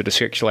attitudes that are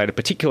circulated,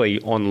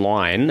 particularly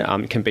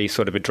online, can be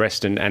sort of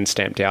addressed and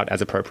stamped out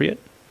as appropriate?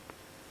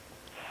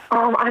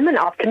 I'm an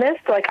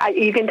optimist.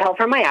 You can tell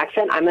from my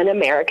accent, I'm an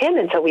American,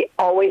 and so we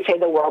always say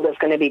the world is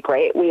going to be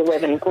great. We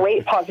live in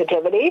great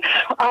positivity.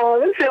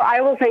 So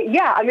I will say,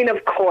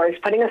 of course,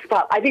 putting a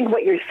spot. I think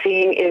what you're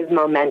seeing is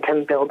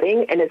momentum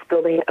building, and it's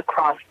building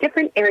across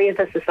different areas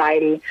of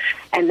society.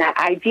 And that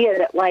idea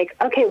that,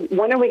 okay,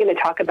 when are we going to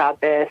talk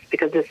about this?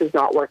 Because this is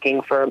not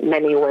working for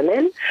many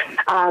women.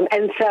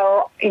 And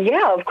so,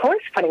 of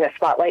course, putting a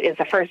spotlight is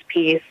the first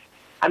piece.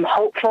 I am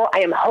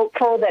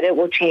hopeful that it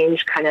will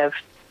change kind of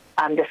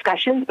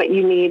discussions, but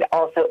you need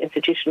also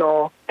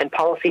institutional and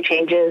policy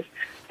changes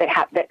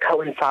that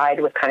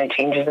coincide with kind of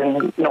changes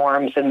in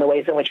norms and the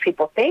ways in which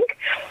people think.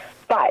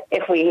 But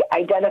if we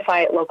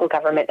identify local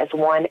government as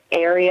one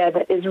area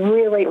that is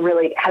really,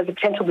 really has the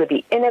potential to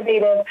be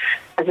innovative,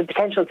 has the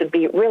potential to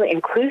be really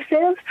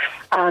inclusive,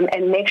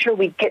 and make sure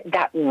we get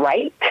that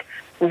right,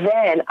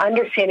 then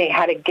understanding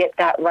how to get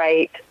that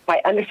right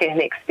by understanding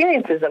the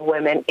experiences of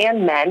women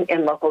and men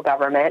in local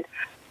government,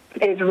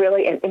 is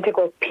really an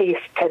integral piece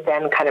to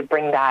then kind of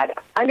bring that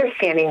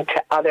understanding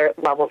to other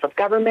levels of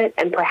government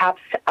and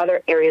perhaps to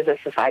other areas of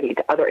society,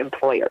 to other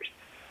employers.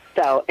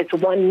 So it's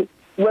one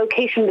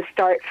location to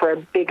start for a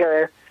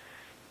bigger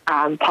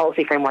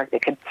policy framework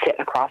that could sit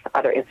across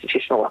other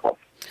institutional levels.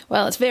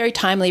 Well, it's very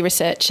timely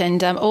research,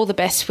 and all the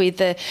best with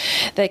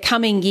the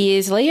coming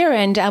years, Leah,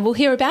 and we'll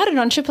hear about it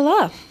on Triple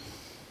R.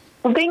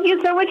 Well, thank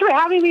you so much for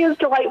having me. It was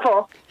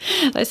delightful.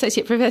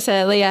 Associate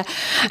Professor Leah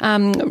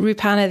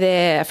Rupana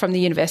there from the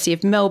University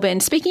of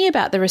Melbourne, speaking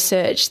about the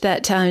research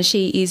that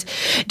she is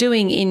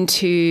doing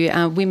into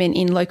women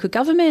in local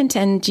government,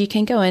 and you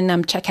can go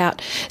and check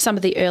out some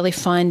of the early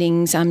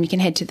findings. You can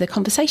head to The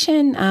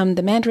Conversation,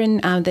 the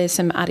Mandarin. There's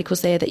some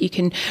articles there that you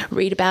can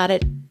read about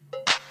it.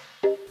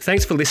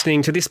 Thanks for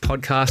listening to this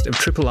podcast of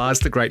Triple R's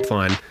The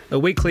Grapevine, a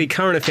weekly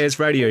current affairs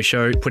radio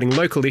show putting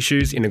local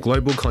issues in a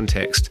global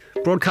context.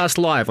 Broadcast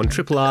live on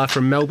Triple R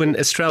from Melbourne,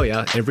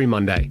 Australia, every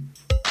Monday.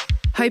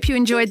 Hope you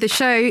enjoyed the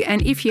show,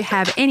 and if you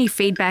have any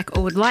feedback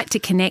or would like to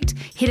connect,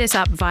 hit us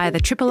up via the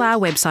Triple R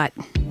website.